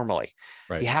them normally.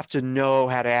 Right. You have to know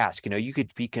how to ask. You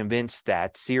could be convinced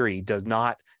that Siri does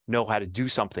not know how to do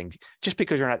something just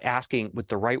because you're not asking with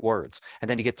the right words. And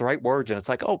then you get the right words and it's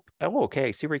like, oh,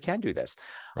 okay, Siri can do this.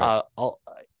 Right.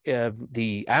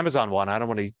 The Amazon one, I don't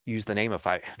want to use the name if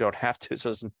I don't have to, so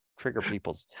it doesn't trigger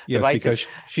people's devices. Because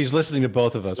she's listening to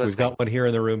both of us. We've got one here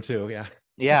in the room too. Yeah.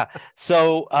 Yeah.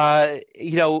 So,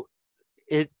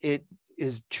 it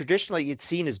is traditionally, it's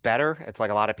seen as better. It's like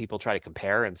a lot of people try to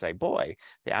compare and say, boy,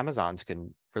 the Amazons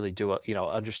can really do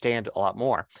understand a lot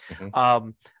more.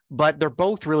 But they're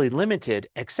both really limited,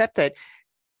 except that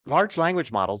large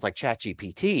language models like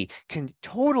ChatGPT can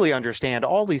totally understand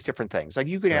all these different things. Like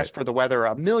you can ask for the weather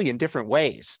a million different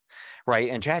ways, right?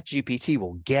 And ChatGPT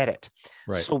will get it.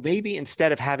 Right. So maybe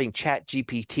instead of having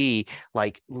ChatGPT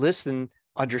like listen,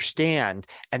 understand,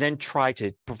 and then try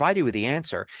to provide you with the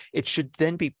answer, it should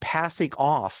then be passing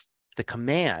off the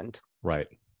command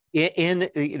in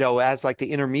as like the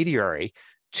intermediary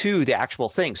to the actual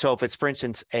thing. So if it's, for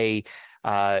instance, you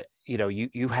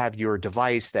have your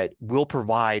device that will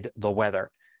provide the weather,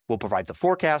 will provide the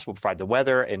forecast, will provide the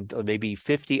weather, and maybe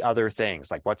 50 other things,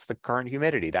 like what's the current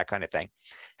humidity, that kind of thing,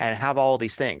 and have all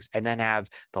these things, and then have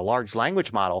the large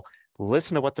language model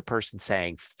listen to what the person's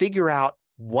saying, figure out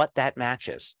what that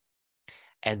matches,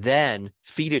 and then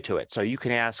feed it to it. So you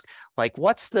can ask, like,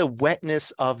 what's the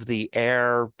wetness of the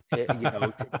air,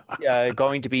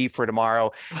 going to be for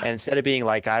tomorrow? And instead of being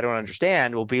like, I don't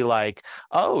understand, we'll be like,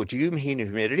 oh, do you mean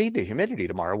humidity? The humidity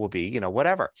tomorrow will be,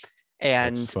 whatever.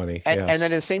 And that's funny. And then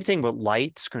the same thing with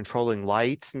lights, controlling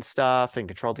lights and stuff, and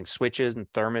controlling switches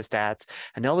and thermostats,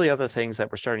 and all the other things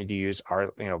that we're starting to use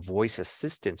are voice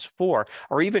assistants for,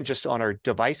 or even just on our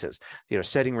devices,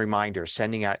 setting reminders,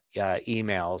 sending out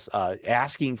emails,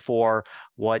 asking for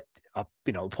what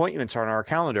appointments are on our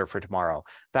calendar for tomorrow,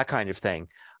 that kind of thing.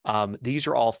 These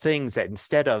are all things that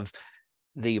instead of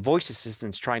the voice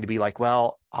assistants trying to be like,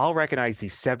 well, I'll recognize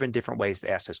these 7 different ways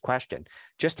to ask this question,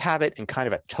 just have it in kind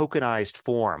of a tokenized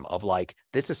form of like,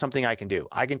 this is something I can do.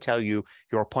 I can tell you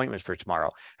your appointments for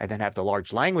tomorrow, and then have the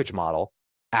large language model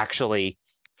actually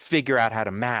figure out how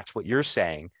to match what you're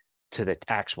saying to the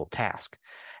actual task.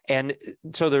 And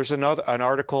so there's an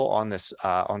article on this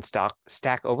on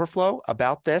Stack Overflow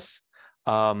about this.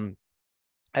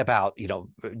 About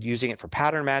using it for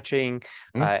pattern matching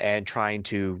and trying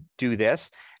to do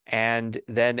this. And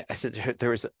then there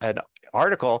was an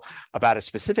article about a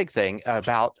specific thing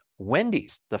about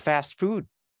Wendy's, the fast food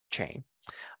chain,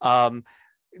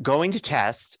 going to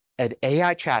test an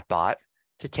AI chatbot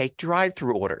to take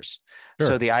drive-through orders.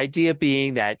 So the idea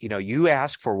being that you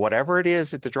ask for whatever it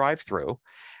is at the drive-through,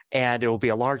 and it will be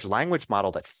a large language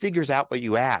model that figures out what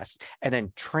you asked and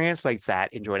then translates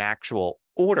that into an actual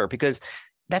order, because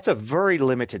that's a very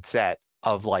limited set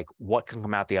of like what can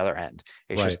come out the other end.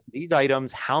 It's just these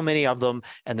items, how many of them,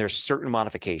 and there's certain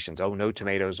modifications. Oh, no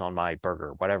tomatoes on my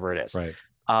burger, whatever it is.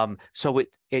 So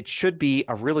it should be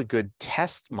a really good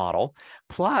test model.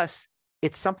 Plus,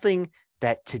 it's something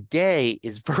that today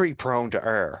is very prone to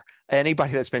error.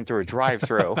 Anybody that's been through a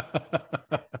drive-through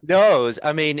knows.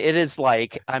 I mean, it is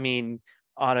like, on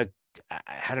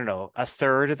I don't know, a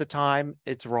third of the time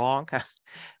it's wrong.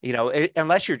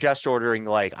 Unless you're just ordering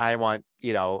like, I want,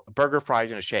 burger,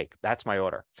 fries, and a shake. That's my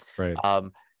order.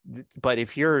 But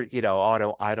if you're, I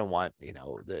don't want,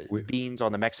 the beans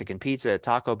on the Mexican pizza at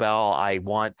Taco Bell. I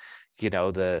want,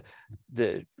 the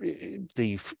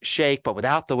shake, but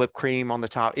without the whipped cream on the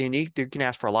top. And you can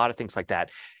ask for a lot of things like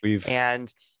that.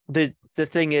 And the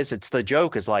thing is, it's the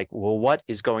joke is like, well, what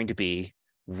is going to be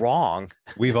wrong?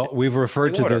 We've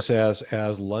referred to this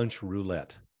as lunch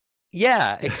roulette.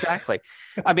 Yeah, exactly.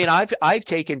 I mean, I've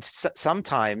taken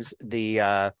sometimes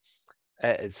the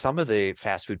some of the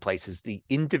fast food places, the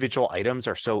individual items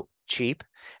are so cheap,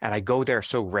 and I go there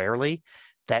so rarely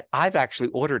that I've actually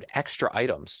ordered extra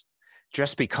items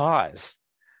just because,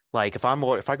 like, if I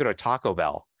go to Taco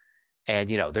Bell, and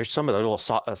there's some of the little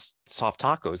soft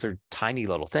tacos, they're tiny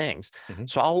little things.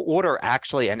 So I'll order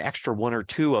actually an extra 1 or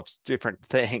 2 of different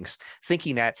things,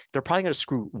 thinking that they're probably going to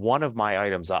screw one of my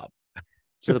items up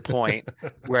to the point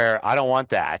where I don't want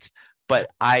that.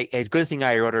 But a good thing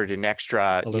I ordered an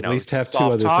extra, at least have 2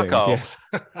 soft other taco. things.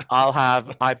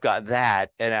 Yes. I've got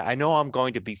that, and I know I'm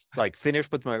going to be like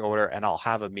finished with my order, and I'll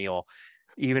have a meal,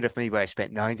 even if maybe I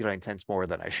spent 99 cents more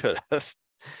than I should have.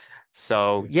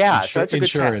 So yeah, so that's a good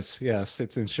insurance. test. Yes,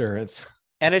 it's insurance.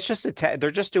 And it's just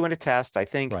they're just doing a test. I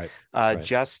think Right. Right.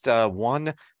 just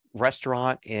one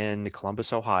restaurant in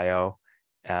Columbus, Ohio,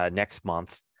 next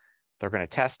month. They're going to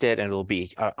test it, and it'll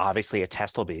be obviously a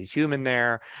test. Will be a human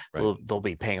there. Right. They'll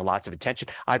be paying lots of attention.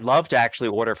 I'd love to actually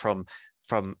order from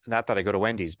not that I go to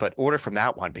Wendy's, but order from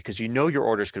that one, because your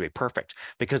order is going to be perfect,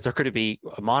 because they're going to be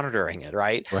monitoring it,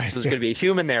 right? Right. So there's going to be a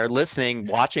human there listening,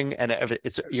 watching, and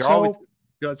it's always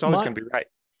going to be right.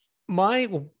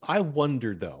 I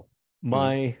wonder though,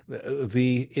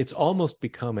 it's almost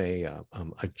become a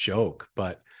joke,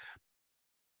 but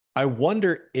I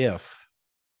wonder if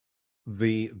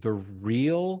the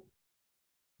real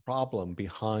problem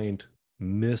behind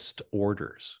misunderstood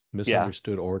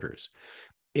orders,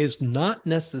 is not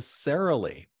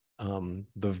necessarily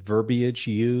the verbiage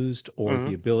used or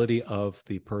the ability of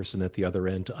the person at the other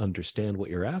end to understand what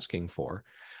you're asking for.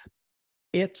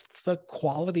 It's the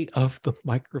quality of the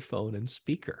microphone and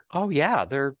speaker. Oh yeah,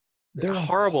 they're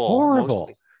horrible.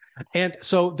 Mostly. And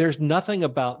so there's nothing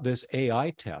about this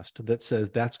AI test that says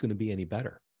that's going to be any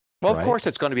better. Well, of course,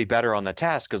 it's going to be better on the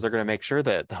test, because they're going to make sure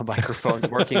that the microphone's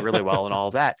working really well and all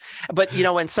that. But,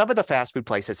 and some of the fast food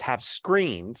places have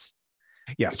screens,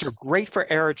 which are great for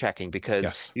error checking,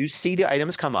 because you see the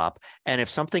items come up, and if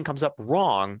something comes up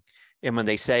wrong, and when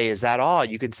they say, "Is that all?"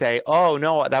 you could say, "Oh,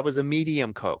 no, that was a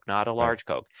medium Coke, not a large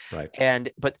Coke."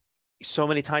 Right. But so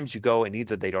many times you go and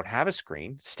either they don't have a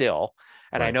screen still.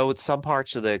 And I know with some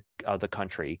parts of the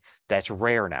country, that's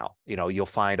rare now. You'll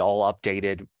find all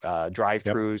updated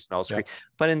drive-throughs and all screen.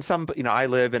 But in some, I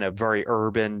live in a very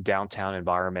urban downtown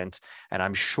environment, and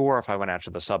I'm sure if I went out to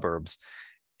the suburbs,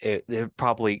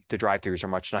 probably the drive-throughs are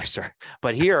much nicer.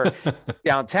 But here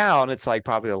downtown, it's like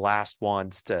probably the last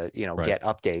ones to get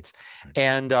updates.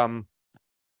 And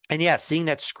yeah, seeing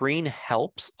that screen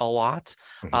helps a lot.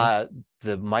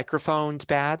 The microphone's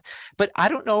bad, but I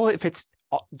don't know if it's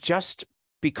just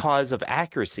because of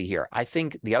accuracy here. I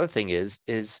think the other thing is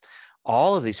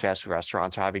all of these fast food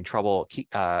restaurants are having trouble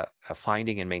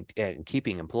finding and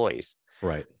keeping employees.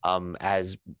 Right.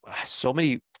 As so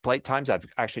many times I've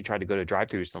actually tried to go to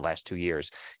drive-thrus in the last 2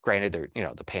 years. Granted, they're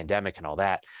the pandemic and all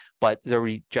that, but they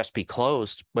would just be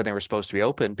closed when they were supposed to be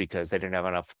open because they didn't have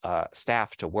enough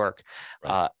staff to work.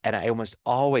 Right. And I almost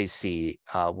always see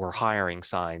we're hiring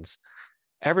signs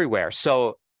everywhere.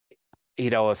 So,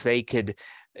 if they could,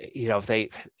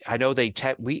 I know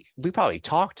we probably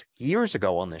talked years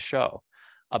ago on this show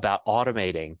about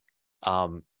automating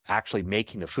actually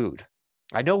making the food.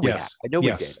 I know we have. I know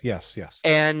we did. Yes.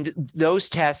 And those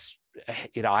tests,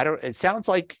 it sounds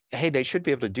like, hey, they should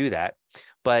be able to do that,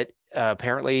 but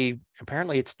apparently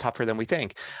it's tougher than we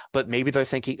think. But maybe they're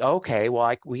thinking, okay,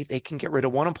 well, they can get rid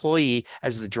of one employee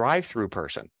as the drive-through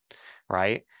person,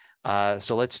 right?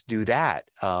 So let's do that.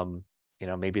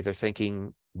 Maybe they're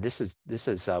thinking this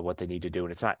is what they need to do,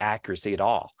 and it's not accuracy at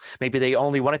all. Maybe they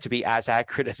only want it to be as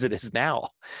accurate as it is now,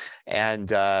 and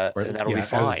that'll be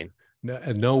fine.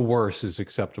 No worse is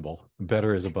acceptable.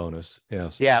 Better is a bonus.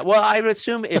 Yes. Yeah. Well, I would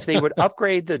assume if they would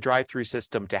upgrade the drive-through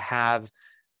system to have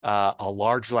a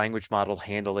large language model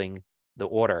handling the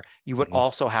order, you would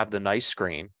also have the nice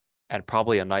screen and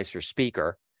probably a nicer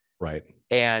speaker. Right.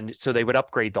 And so they would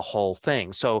upgrade the whole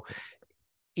thing. So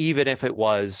even if it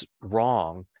was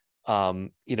wrong,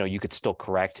 you could still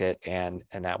correct it, and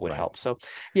that would help. So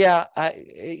yeah,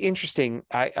 interesting.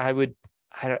 I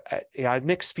had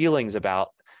mixed feelings about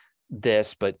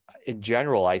this, but in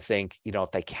general, I think,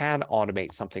 if they can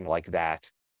automate something like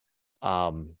that,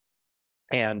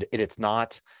 and it's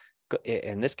not,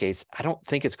 in this case, I don't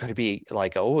think it's going to be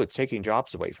like, oh, it's taking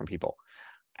jobs away from people.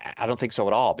 I don't think so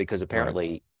at all, because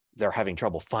apparently they're having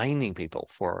trouble finding people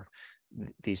for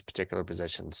these particular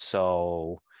positions.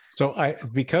 So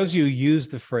because you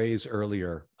used the phrase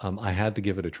earlier, I had to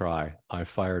give it a try. I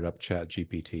fired up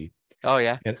ChatGPT. Oh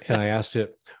yeah. and I asked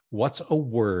it, what's a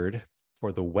word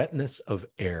for the wetness of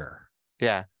air?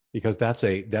 Yeah. Because that's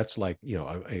like,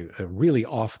 a really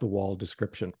off the wall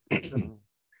description.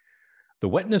 The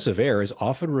wetness of air is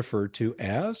often referred to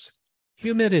as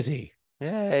humidity.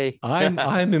 Yay. I'm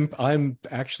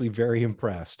actually very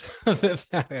impressed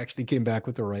that actually came back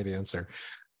with the right answer.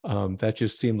 That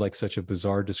just seemed like such a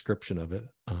bizarre description of it.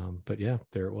 But yeah,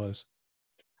 there it was.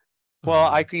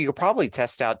 Well, you could probably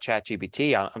test out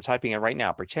ChatGPT. I'm typing it right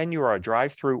now. Pretend you are a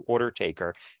drive-through order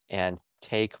taker and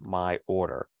take my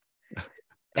order.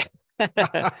 I'm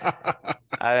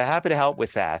happy to help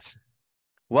with that.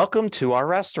 Welcome to our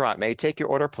restaurant. May I take your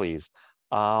order, please?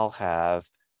 I'll have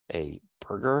a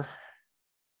burger.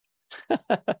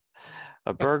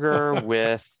 A burger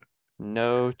with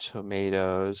No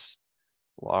tomatoes,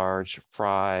 large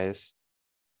fries,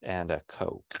 and a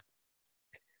Coke.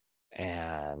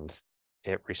 And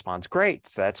it responds, great.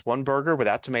 So that's one burger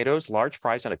without tomatoes, large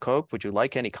fries, and a Coke. Would you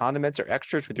like any condiments or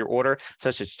extras with your order,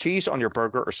 such as cheese on your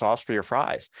burger or sauce for your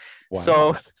fries?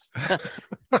 Wow.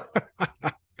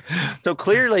 So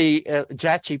clearly,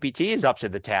 ChatGPT is up to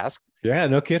the task. Yeah,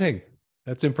 no kidding.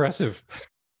 That's impressive.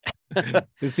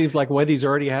 It seems like Wendy's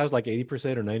already has like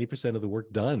 80% or 90% of the work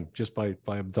done just by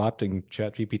adopting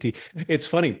ChatGPT. It's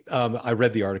funny. I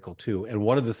read the article too, and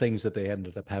one of the things that they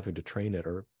ended up having to train it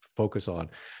or focus on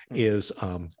is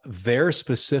their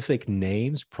specific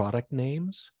names, product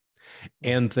names,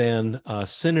 and then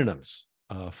synonyms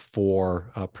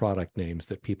for product names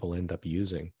that people end up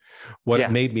using. What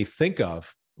it made me think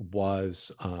of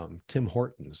was Tim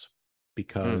Hortons,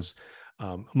 because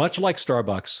much like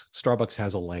Starbucks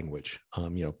has a language,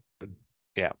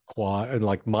 quad, and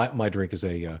like my drink is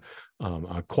a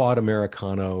quad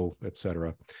Americano,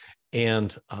 etc.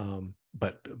 And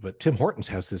but Tim Hortons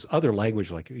has this other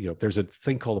language, like, there's a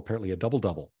thing called apparently a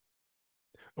double.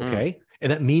 Okay.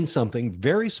 And that means something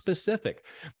very specific.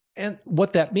 And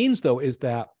what that means, though, is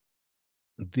that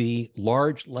the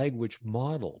large language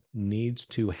model needs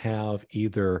to have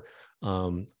either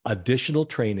additional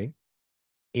training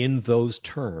in those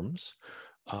terms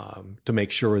to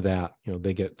make sure that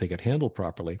they get handled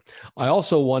properly. I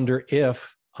also wonder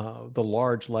if the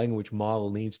large language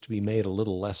model needs to be made a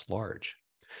little less large.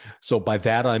 So by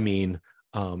that I mean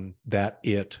that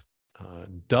it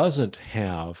doesn't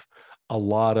have a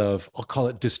lot of, I'll call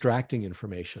it, distracting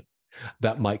information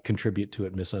that might contribute to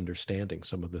it misunderstanding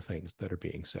some of the things that are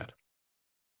being said.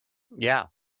 Yeah.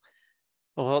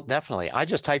 Well, definitely. I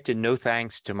just typed in no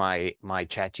thanks to my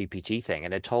ChatGPT thing,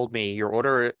 and it told me your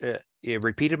order, it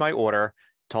repeated my order,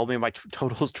 told me my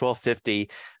total is $12.50.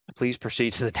 Please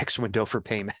proceed to the next window for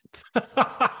payment.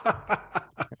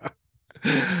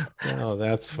 Oh,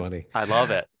 that's funny. I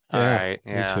love it. Yeah, all right.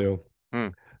 Yeah. Me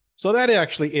too. So that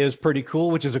actually is pretty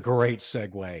cool, which is a great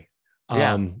segue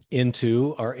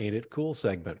into our Ain't It Cool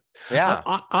segment. Yeah.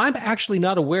 I'm actually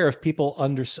not aware if people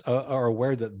are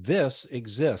aware that this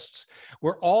exists.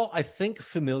 We're all, I think,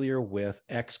 familiar with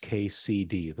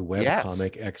XKCD, the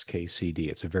webcomic XKCD.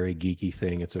 It's a very geeky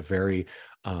thing. It's a very,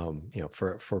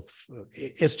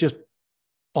 it's just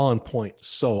on point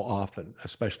so often,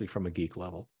 especially from a geek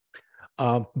level.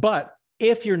 But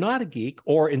if you're not a geek,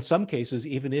 or in some cases,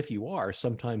 even if you are,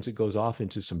 sometimes it goes off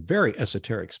into some very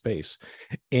esoteric space.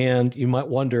 And you might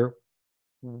wonder,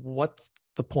 what's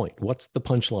the point? What's the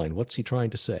punchline? What's he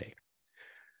trying to say?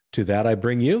 To that, I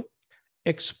bring you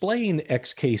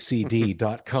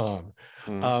explainxkcd.com,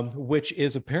 which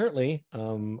is apparently,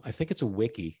 I think it's a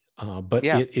wiki, but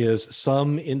it is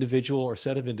some individual or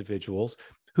set of individuals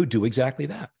who do exactly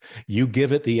that. You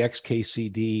give it the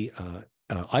XKCD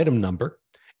item number,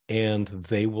 and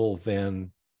they will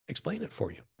then explain it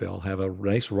for you. They'll have a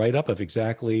nice write-up of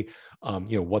exactly,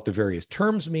 what the various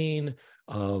terms mean,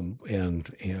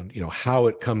 and how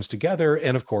it comes together,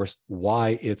 and of course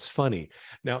why it's funny.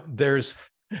 Now, there's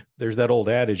that old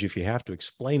adage: if you have to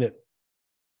explain it,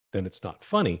 then it's not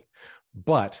funny.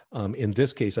 But in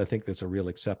this case, I think that's a real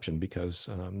exception, because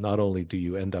not only do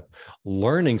you end up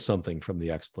learning something from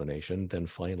the explanation, then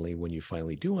finally, when you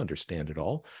finally do understand it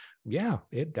all,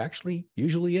 it actually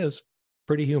usually is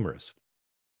pretty humorous.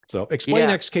 So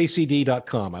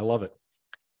explainxkcd.com. I love it.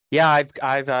 Yeah,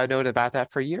 I've known about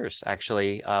that for years,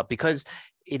 actually, because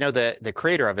the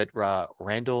creator of it,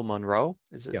 Randall Munroe,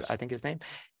 I think his name.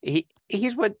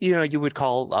 He's what you would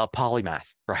call a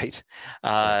polymath, right?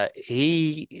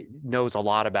 He knows a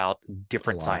lot about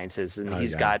different sciences, and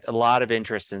he's got a lot of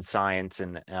interest in science,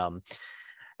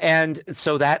 and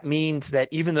so that means that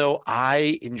even though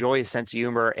I enjoy his sense of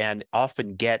humor and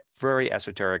often get very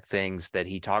esoteric things that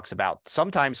he talks about,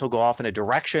 sometimes he'll go off in a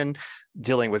direction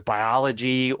dealing with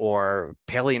biology or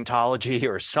paleontology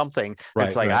or something.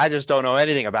 It's like, I just don't know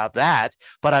anything about that,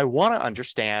 but I want to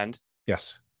understand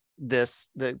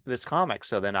this comic.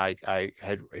 So then I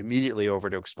head immediately over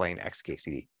to explain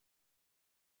XKCD.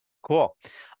 Cool.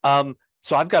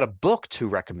 So I've got a book to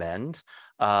recommend.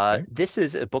 This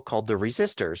is a book called The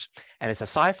Resistors, and it's a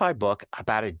sci-fi book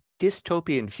about a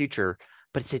dystopian future,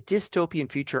 but it's a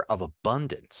dystopian future of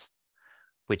abundance,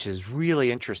 which is really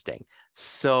interesting.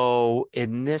 So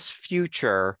in this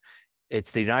future,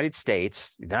 it's the United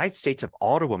States of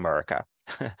Auto America,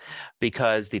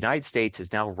 because the United States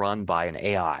is now run by an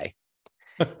AI.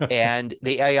 And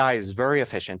the AI is very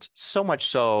efficient, so much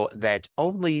so that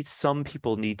only some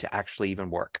people need to actually even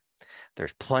work.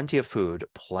 There's plenty of food,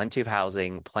 plenty of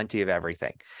housing, plenty of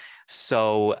everything.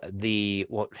 So the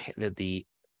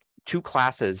two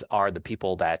classes are the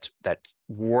people that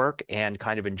work and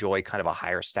kind of enjoy kind of a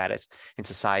higher status in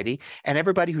society, and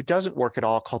everybody who doesn't work at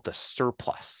all, called the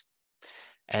surplus.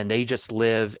 And they just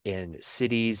live in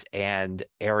cities and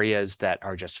areas that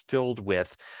are just filled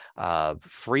with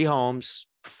free homes,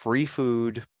 free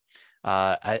food,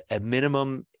 a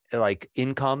minimum like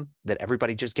income that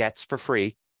everybody just gets for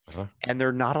free, and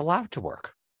they're not allowed to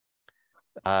work.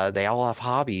 They all have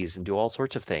hobbies and do all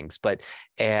sorts of things, but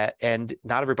and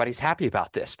not everybody's happy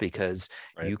about this, because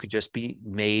you could just be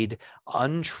made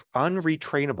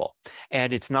unretrainable.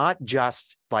 And it's not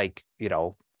just like, you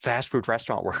know, fast food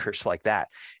restaurant workers like that.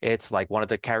 It's like one of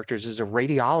the characters is a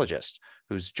radiologist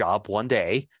whose job one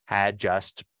day had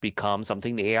just become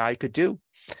something the AI could do.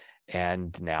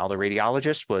 And now the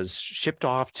radiologist was shipped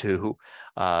off to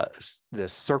the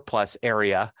surplus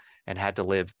area and had to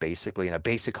live basically in a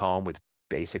basic home with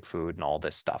basic food and all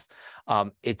this stuff.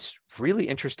 It's really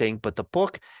interesting, but the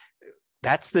book,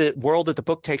 that's the world that the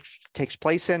book takes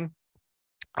place in.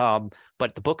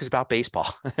 But the book is about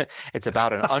baseball. It's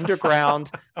about an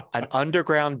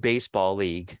underground baseball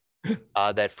league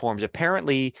that forms.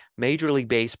 Apparently, Major League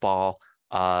Baseball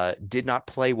did not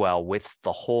play well with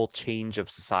the whole change of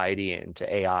society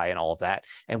into AI and all of that,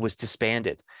 and was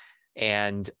disbanded.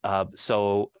 And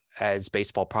so, as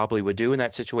baseball probably would do in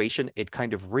that situation, it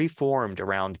kind of reformed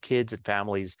around kids and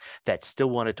families that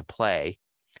still wanted to play.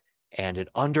 And an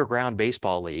underground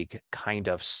baseball league kind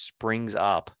of springs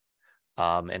up.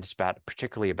 And it's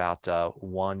particularly about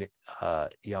one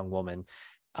young woman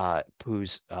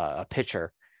who's a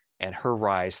pitcher, and her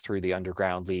rise through the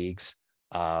underground leagues.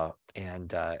 And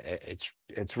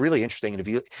it's really interesting.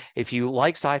 And if you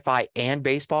like sci-fi and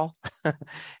baseball,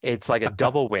 it's like a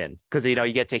double win, because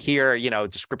you get to hear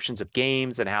descriptions of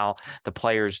games and how the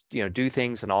players do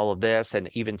things and all of this, and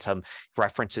even some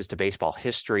references to baseball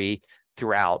history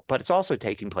throughout. But it's also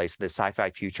taking place in this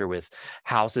sci-fi future with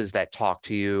houses that talk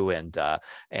to you, and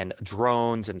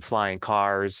drones and flying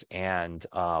cars, and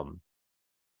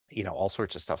all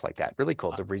sorts of stuff like that. Really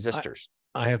cool. The Resistors.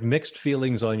 I have mixed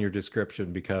feelings on your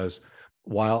description, because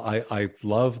while I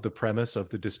love the premise of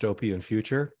the dystopian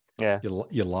future,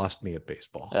 you lost me at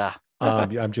baseball. Yeah.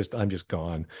 I'm just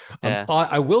gone.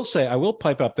 I will say, I will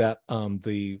pipe up that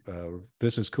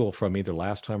this is cool from either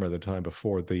last time or the time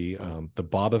before, the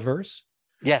Bobiverse.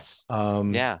 Yes.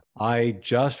 I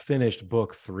just finished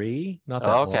book 3 not that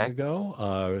long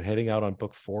ago. Heading out on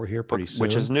book 4 here pretty soon.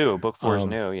 Which is new. Book 4 is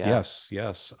new. Yeah.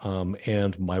 Yes.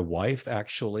 And my wife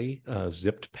actually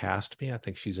zipped past me. I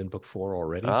think she's in book 4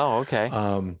 already. Oh, okay.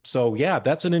 So yeah,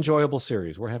 that's an enjoyable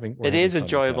series. It is an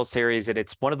enjoyable series, and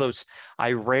it's one of those.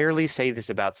 I rarely say this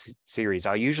about series.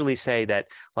 I usually say that,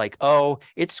 like, oh,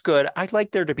 it's good. I'd like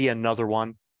there to be another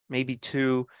one, maybe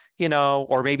 2,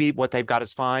 or maybe what they've got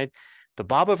is fine. The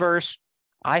Bobiverse,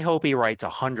 I hope he writes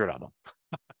 100 of them.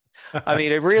 I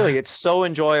mean, it's so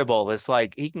enjoyable. It's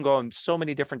like he can go in so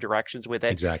many different directions with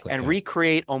it, and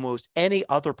recreate almost any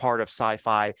other part of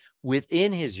sci-fi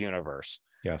within his universe.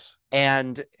 Yes.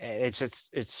 And it's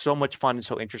so much fun and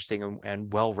so interesting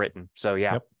and well written. So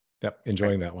yeah. Yep.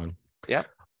 Enjoying that one. Yep.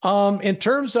 In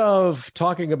terms of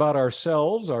talking about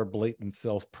ourselves, our blatant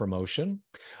self-promotion,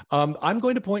 I'm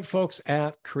going to point folks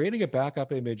at creating a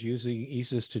backup image using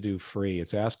ESIS to do free.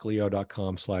 It's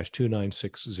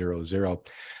askleo.com/29600.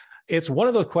 It's one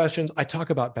of the questions. I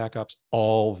talk about backups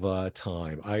all the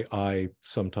time. I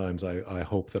sometimes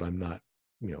hope that I'm not,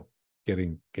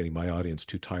 getting my audience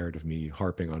too tired of me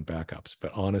harping on backups.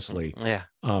 But honestly,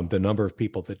 the number of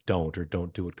people that don't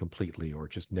do it completely, or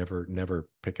just never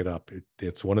pick it up,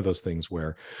 it's one of those things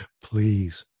where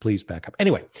please back up.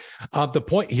 Anyway, the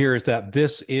point here is that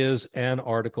this is an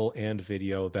article and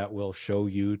video that will show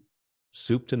you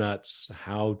soup to nuts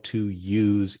how to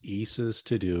use ESIS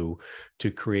to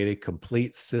create a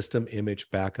complete system image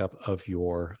backup of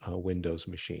your Windows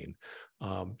machine.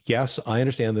 Yes, I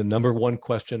understand the number one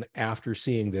question after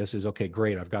seeing this is, okay,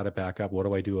 great, I've got a backup. What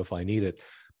do I do if I need it?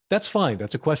 That's fine.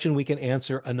 That's a question we can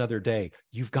answer another day.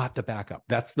 You've got the backup.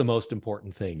 That's the most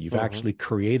important thing. You've actually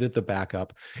created the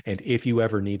backup, and if you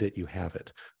ever need it, you have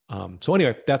it. So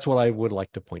anyway, that's what I would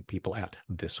like to point people at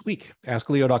this week.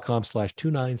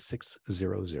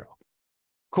 askleo.com/29600.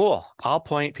 Cool. I'll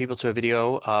point people to a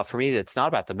video for me that's not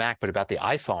about the Mac, but about the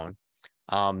iPhone.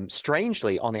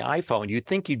 Strangely, on the iPhone, you'd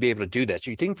think you'd be able to do this.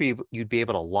 You'd think you'd be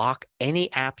able to lock any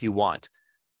app you want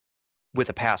with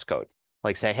a passcode.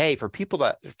 like say, hey, for people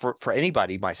that for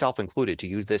anybody, myself included, to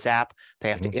use this app, they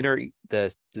have to enter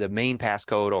the main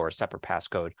passcode or a separate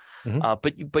passcode.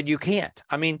 But you can't.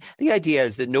 I mean, the idea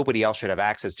is that nobody else should have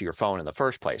access to your phone in the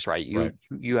first place, right?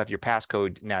 You have your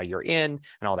passcode, now you're in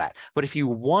and all that. But if you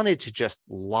wanted to just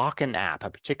lock an app, a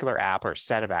particular app or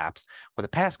set of apps with a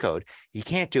passcode, you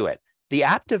can't do it. The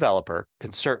app developer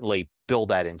can certainly build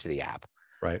that into the app,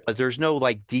 right? But there's no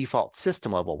like default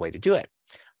system level way to do it.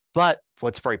 But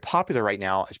what's very popular right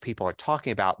now is people are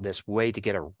talking about this way to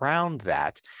get around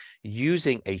that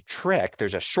using a trick.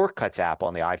 There's a shortcuts app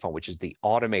on the iPhone, which is the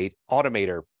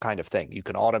automator kind of thing. You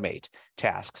can automate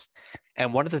tasks.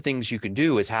 And one of the things you can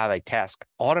do is have a task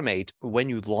automate when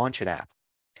you launch an app.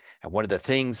 And one of the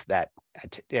things that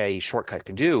a shortcut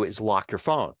can do is lock your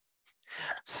phone.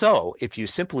 So if you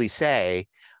simply say,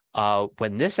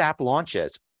 when this app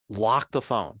launches, lock the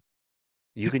phone,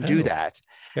 you can do that.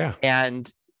 Yeah.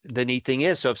 And the neat thing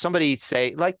is, so if somebody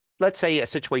say, like, let's say a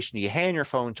situation, you hand your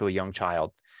phone to a young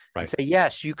child and say,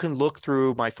 yes, you can look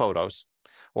through my photos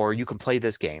or you can play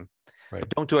this game, but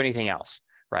don't do anything else.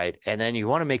 Right. And then you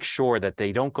want to make sure that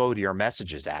they don't go to your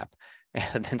messages app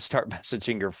and then start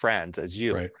messaging your friends as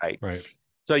you. Right.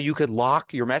 So you could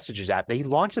lock your messages app. They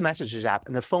launch the messages app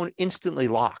and the phone instantly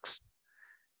locks.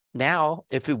 Now,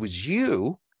 if it was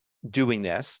you doing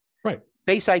this,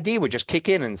 Face ID would just kick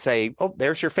in and say, oh,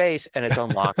 there's your face, and it's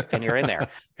unlocked and you're in there.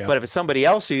 But if it's somebody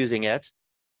else using it,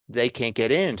 they can't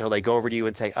get in until they go over to you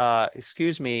and say,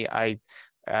 excuse me,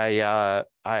 your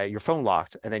phone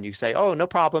locked. And then you say, oh, no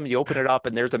problem. You open it up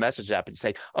and there's the message app and you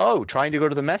say, oh, trying to go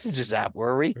to the messages app,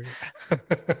 were we?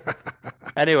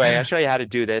 Anyway, I'll show you how to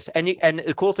do this. And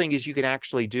the cool thing is you can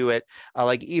actually do it.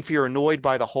 Like if you're annoyed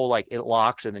by the whole, like it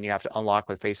locks and then you have to unlock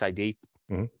with Face ID.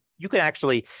 You can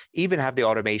actually even have the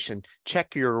automation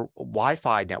check your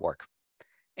Wi-Fi network.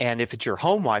 And if it's your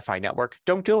home Wi-Fi network,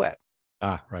 don't do it.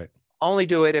 Only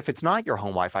do it if it's not your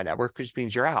home Wi-Fi network, which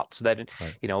means you're out. So that,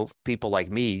 people like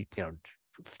me, 60%,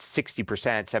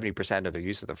 70% of their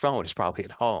use of their phone is probably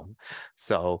at home.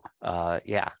 So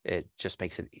it just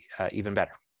makes it even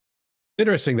better.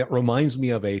 Interesting. That reminds me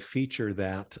of a feature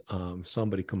that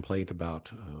somebody complained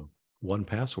about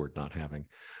 1Password not having.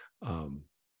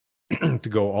 To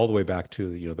go all the way back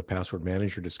to the password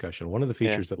manager discussion, one of the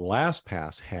features that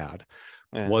LastPass had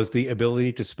was the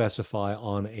ability to specify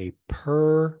on a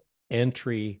per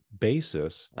entry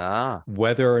basis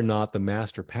whether or not the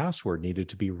master password needed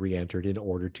to be re-entered in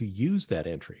order to use that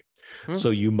entry. So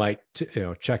you might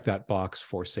check that box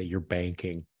for, say, your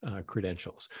banking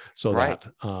credentials, so that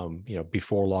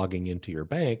before logging into your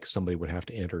bank, somebody would have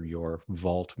to enter your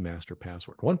vault master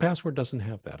password. 1Password doesn't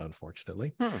have that,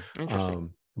 unfortunately.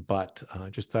 Interesting. But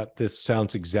just thought this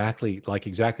sounds exactly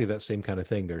that same kind of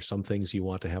thing. There's some things you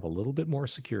want to have a little bit more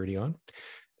security on,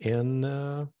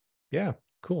 and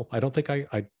cool. I don't think I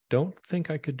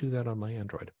could do that on my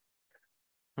Android.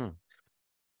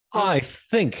 I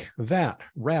think that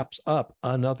wraps up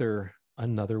another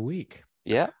week.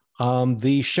 Yeah.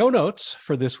 The show notes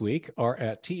for this week are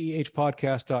at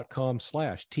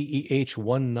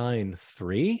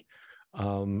tehpodcast.com/TEH193.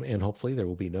 And hopefully there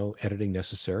will be no editing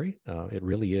necessary. It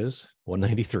really is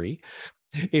 193.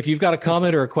 If you've got a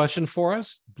comment or a question for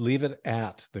us, leave it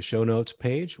at the show notes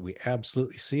page. We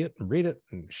absolutely see it and read it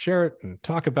and share it and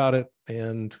talk about it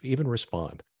and even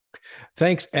respond.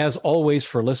 Thanks as always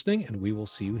for listening, and we will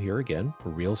see you here again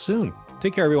real soon.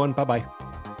 Take care, everyone. Bye-bye.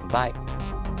 Bye.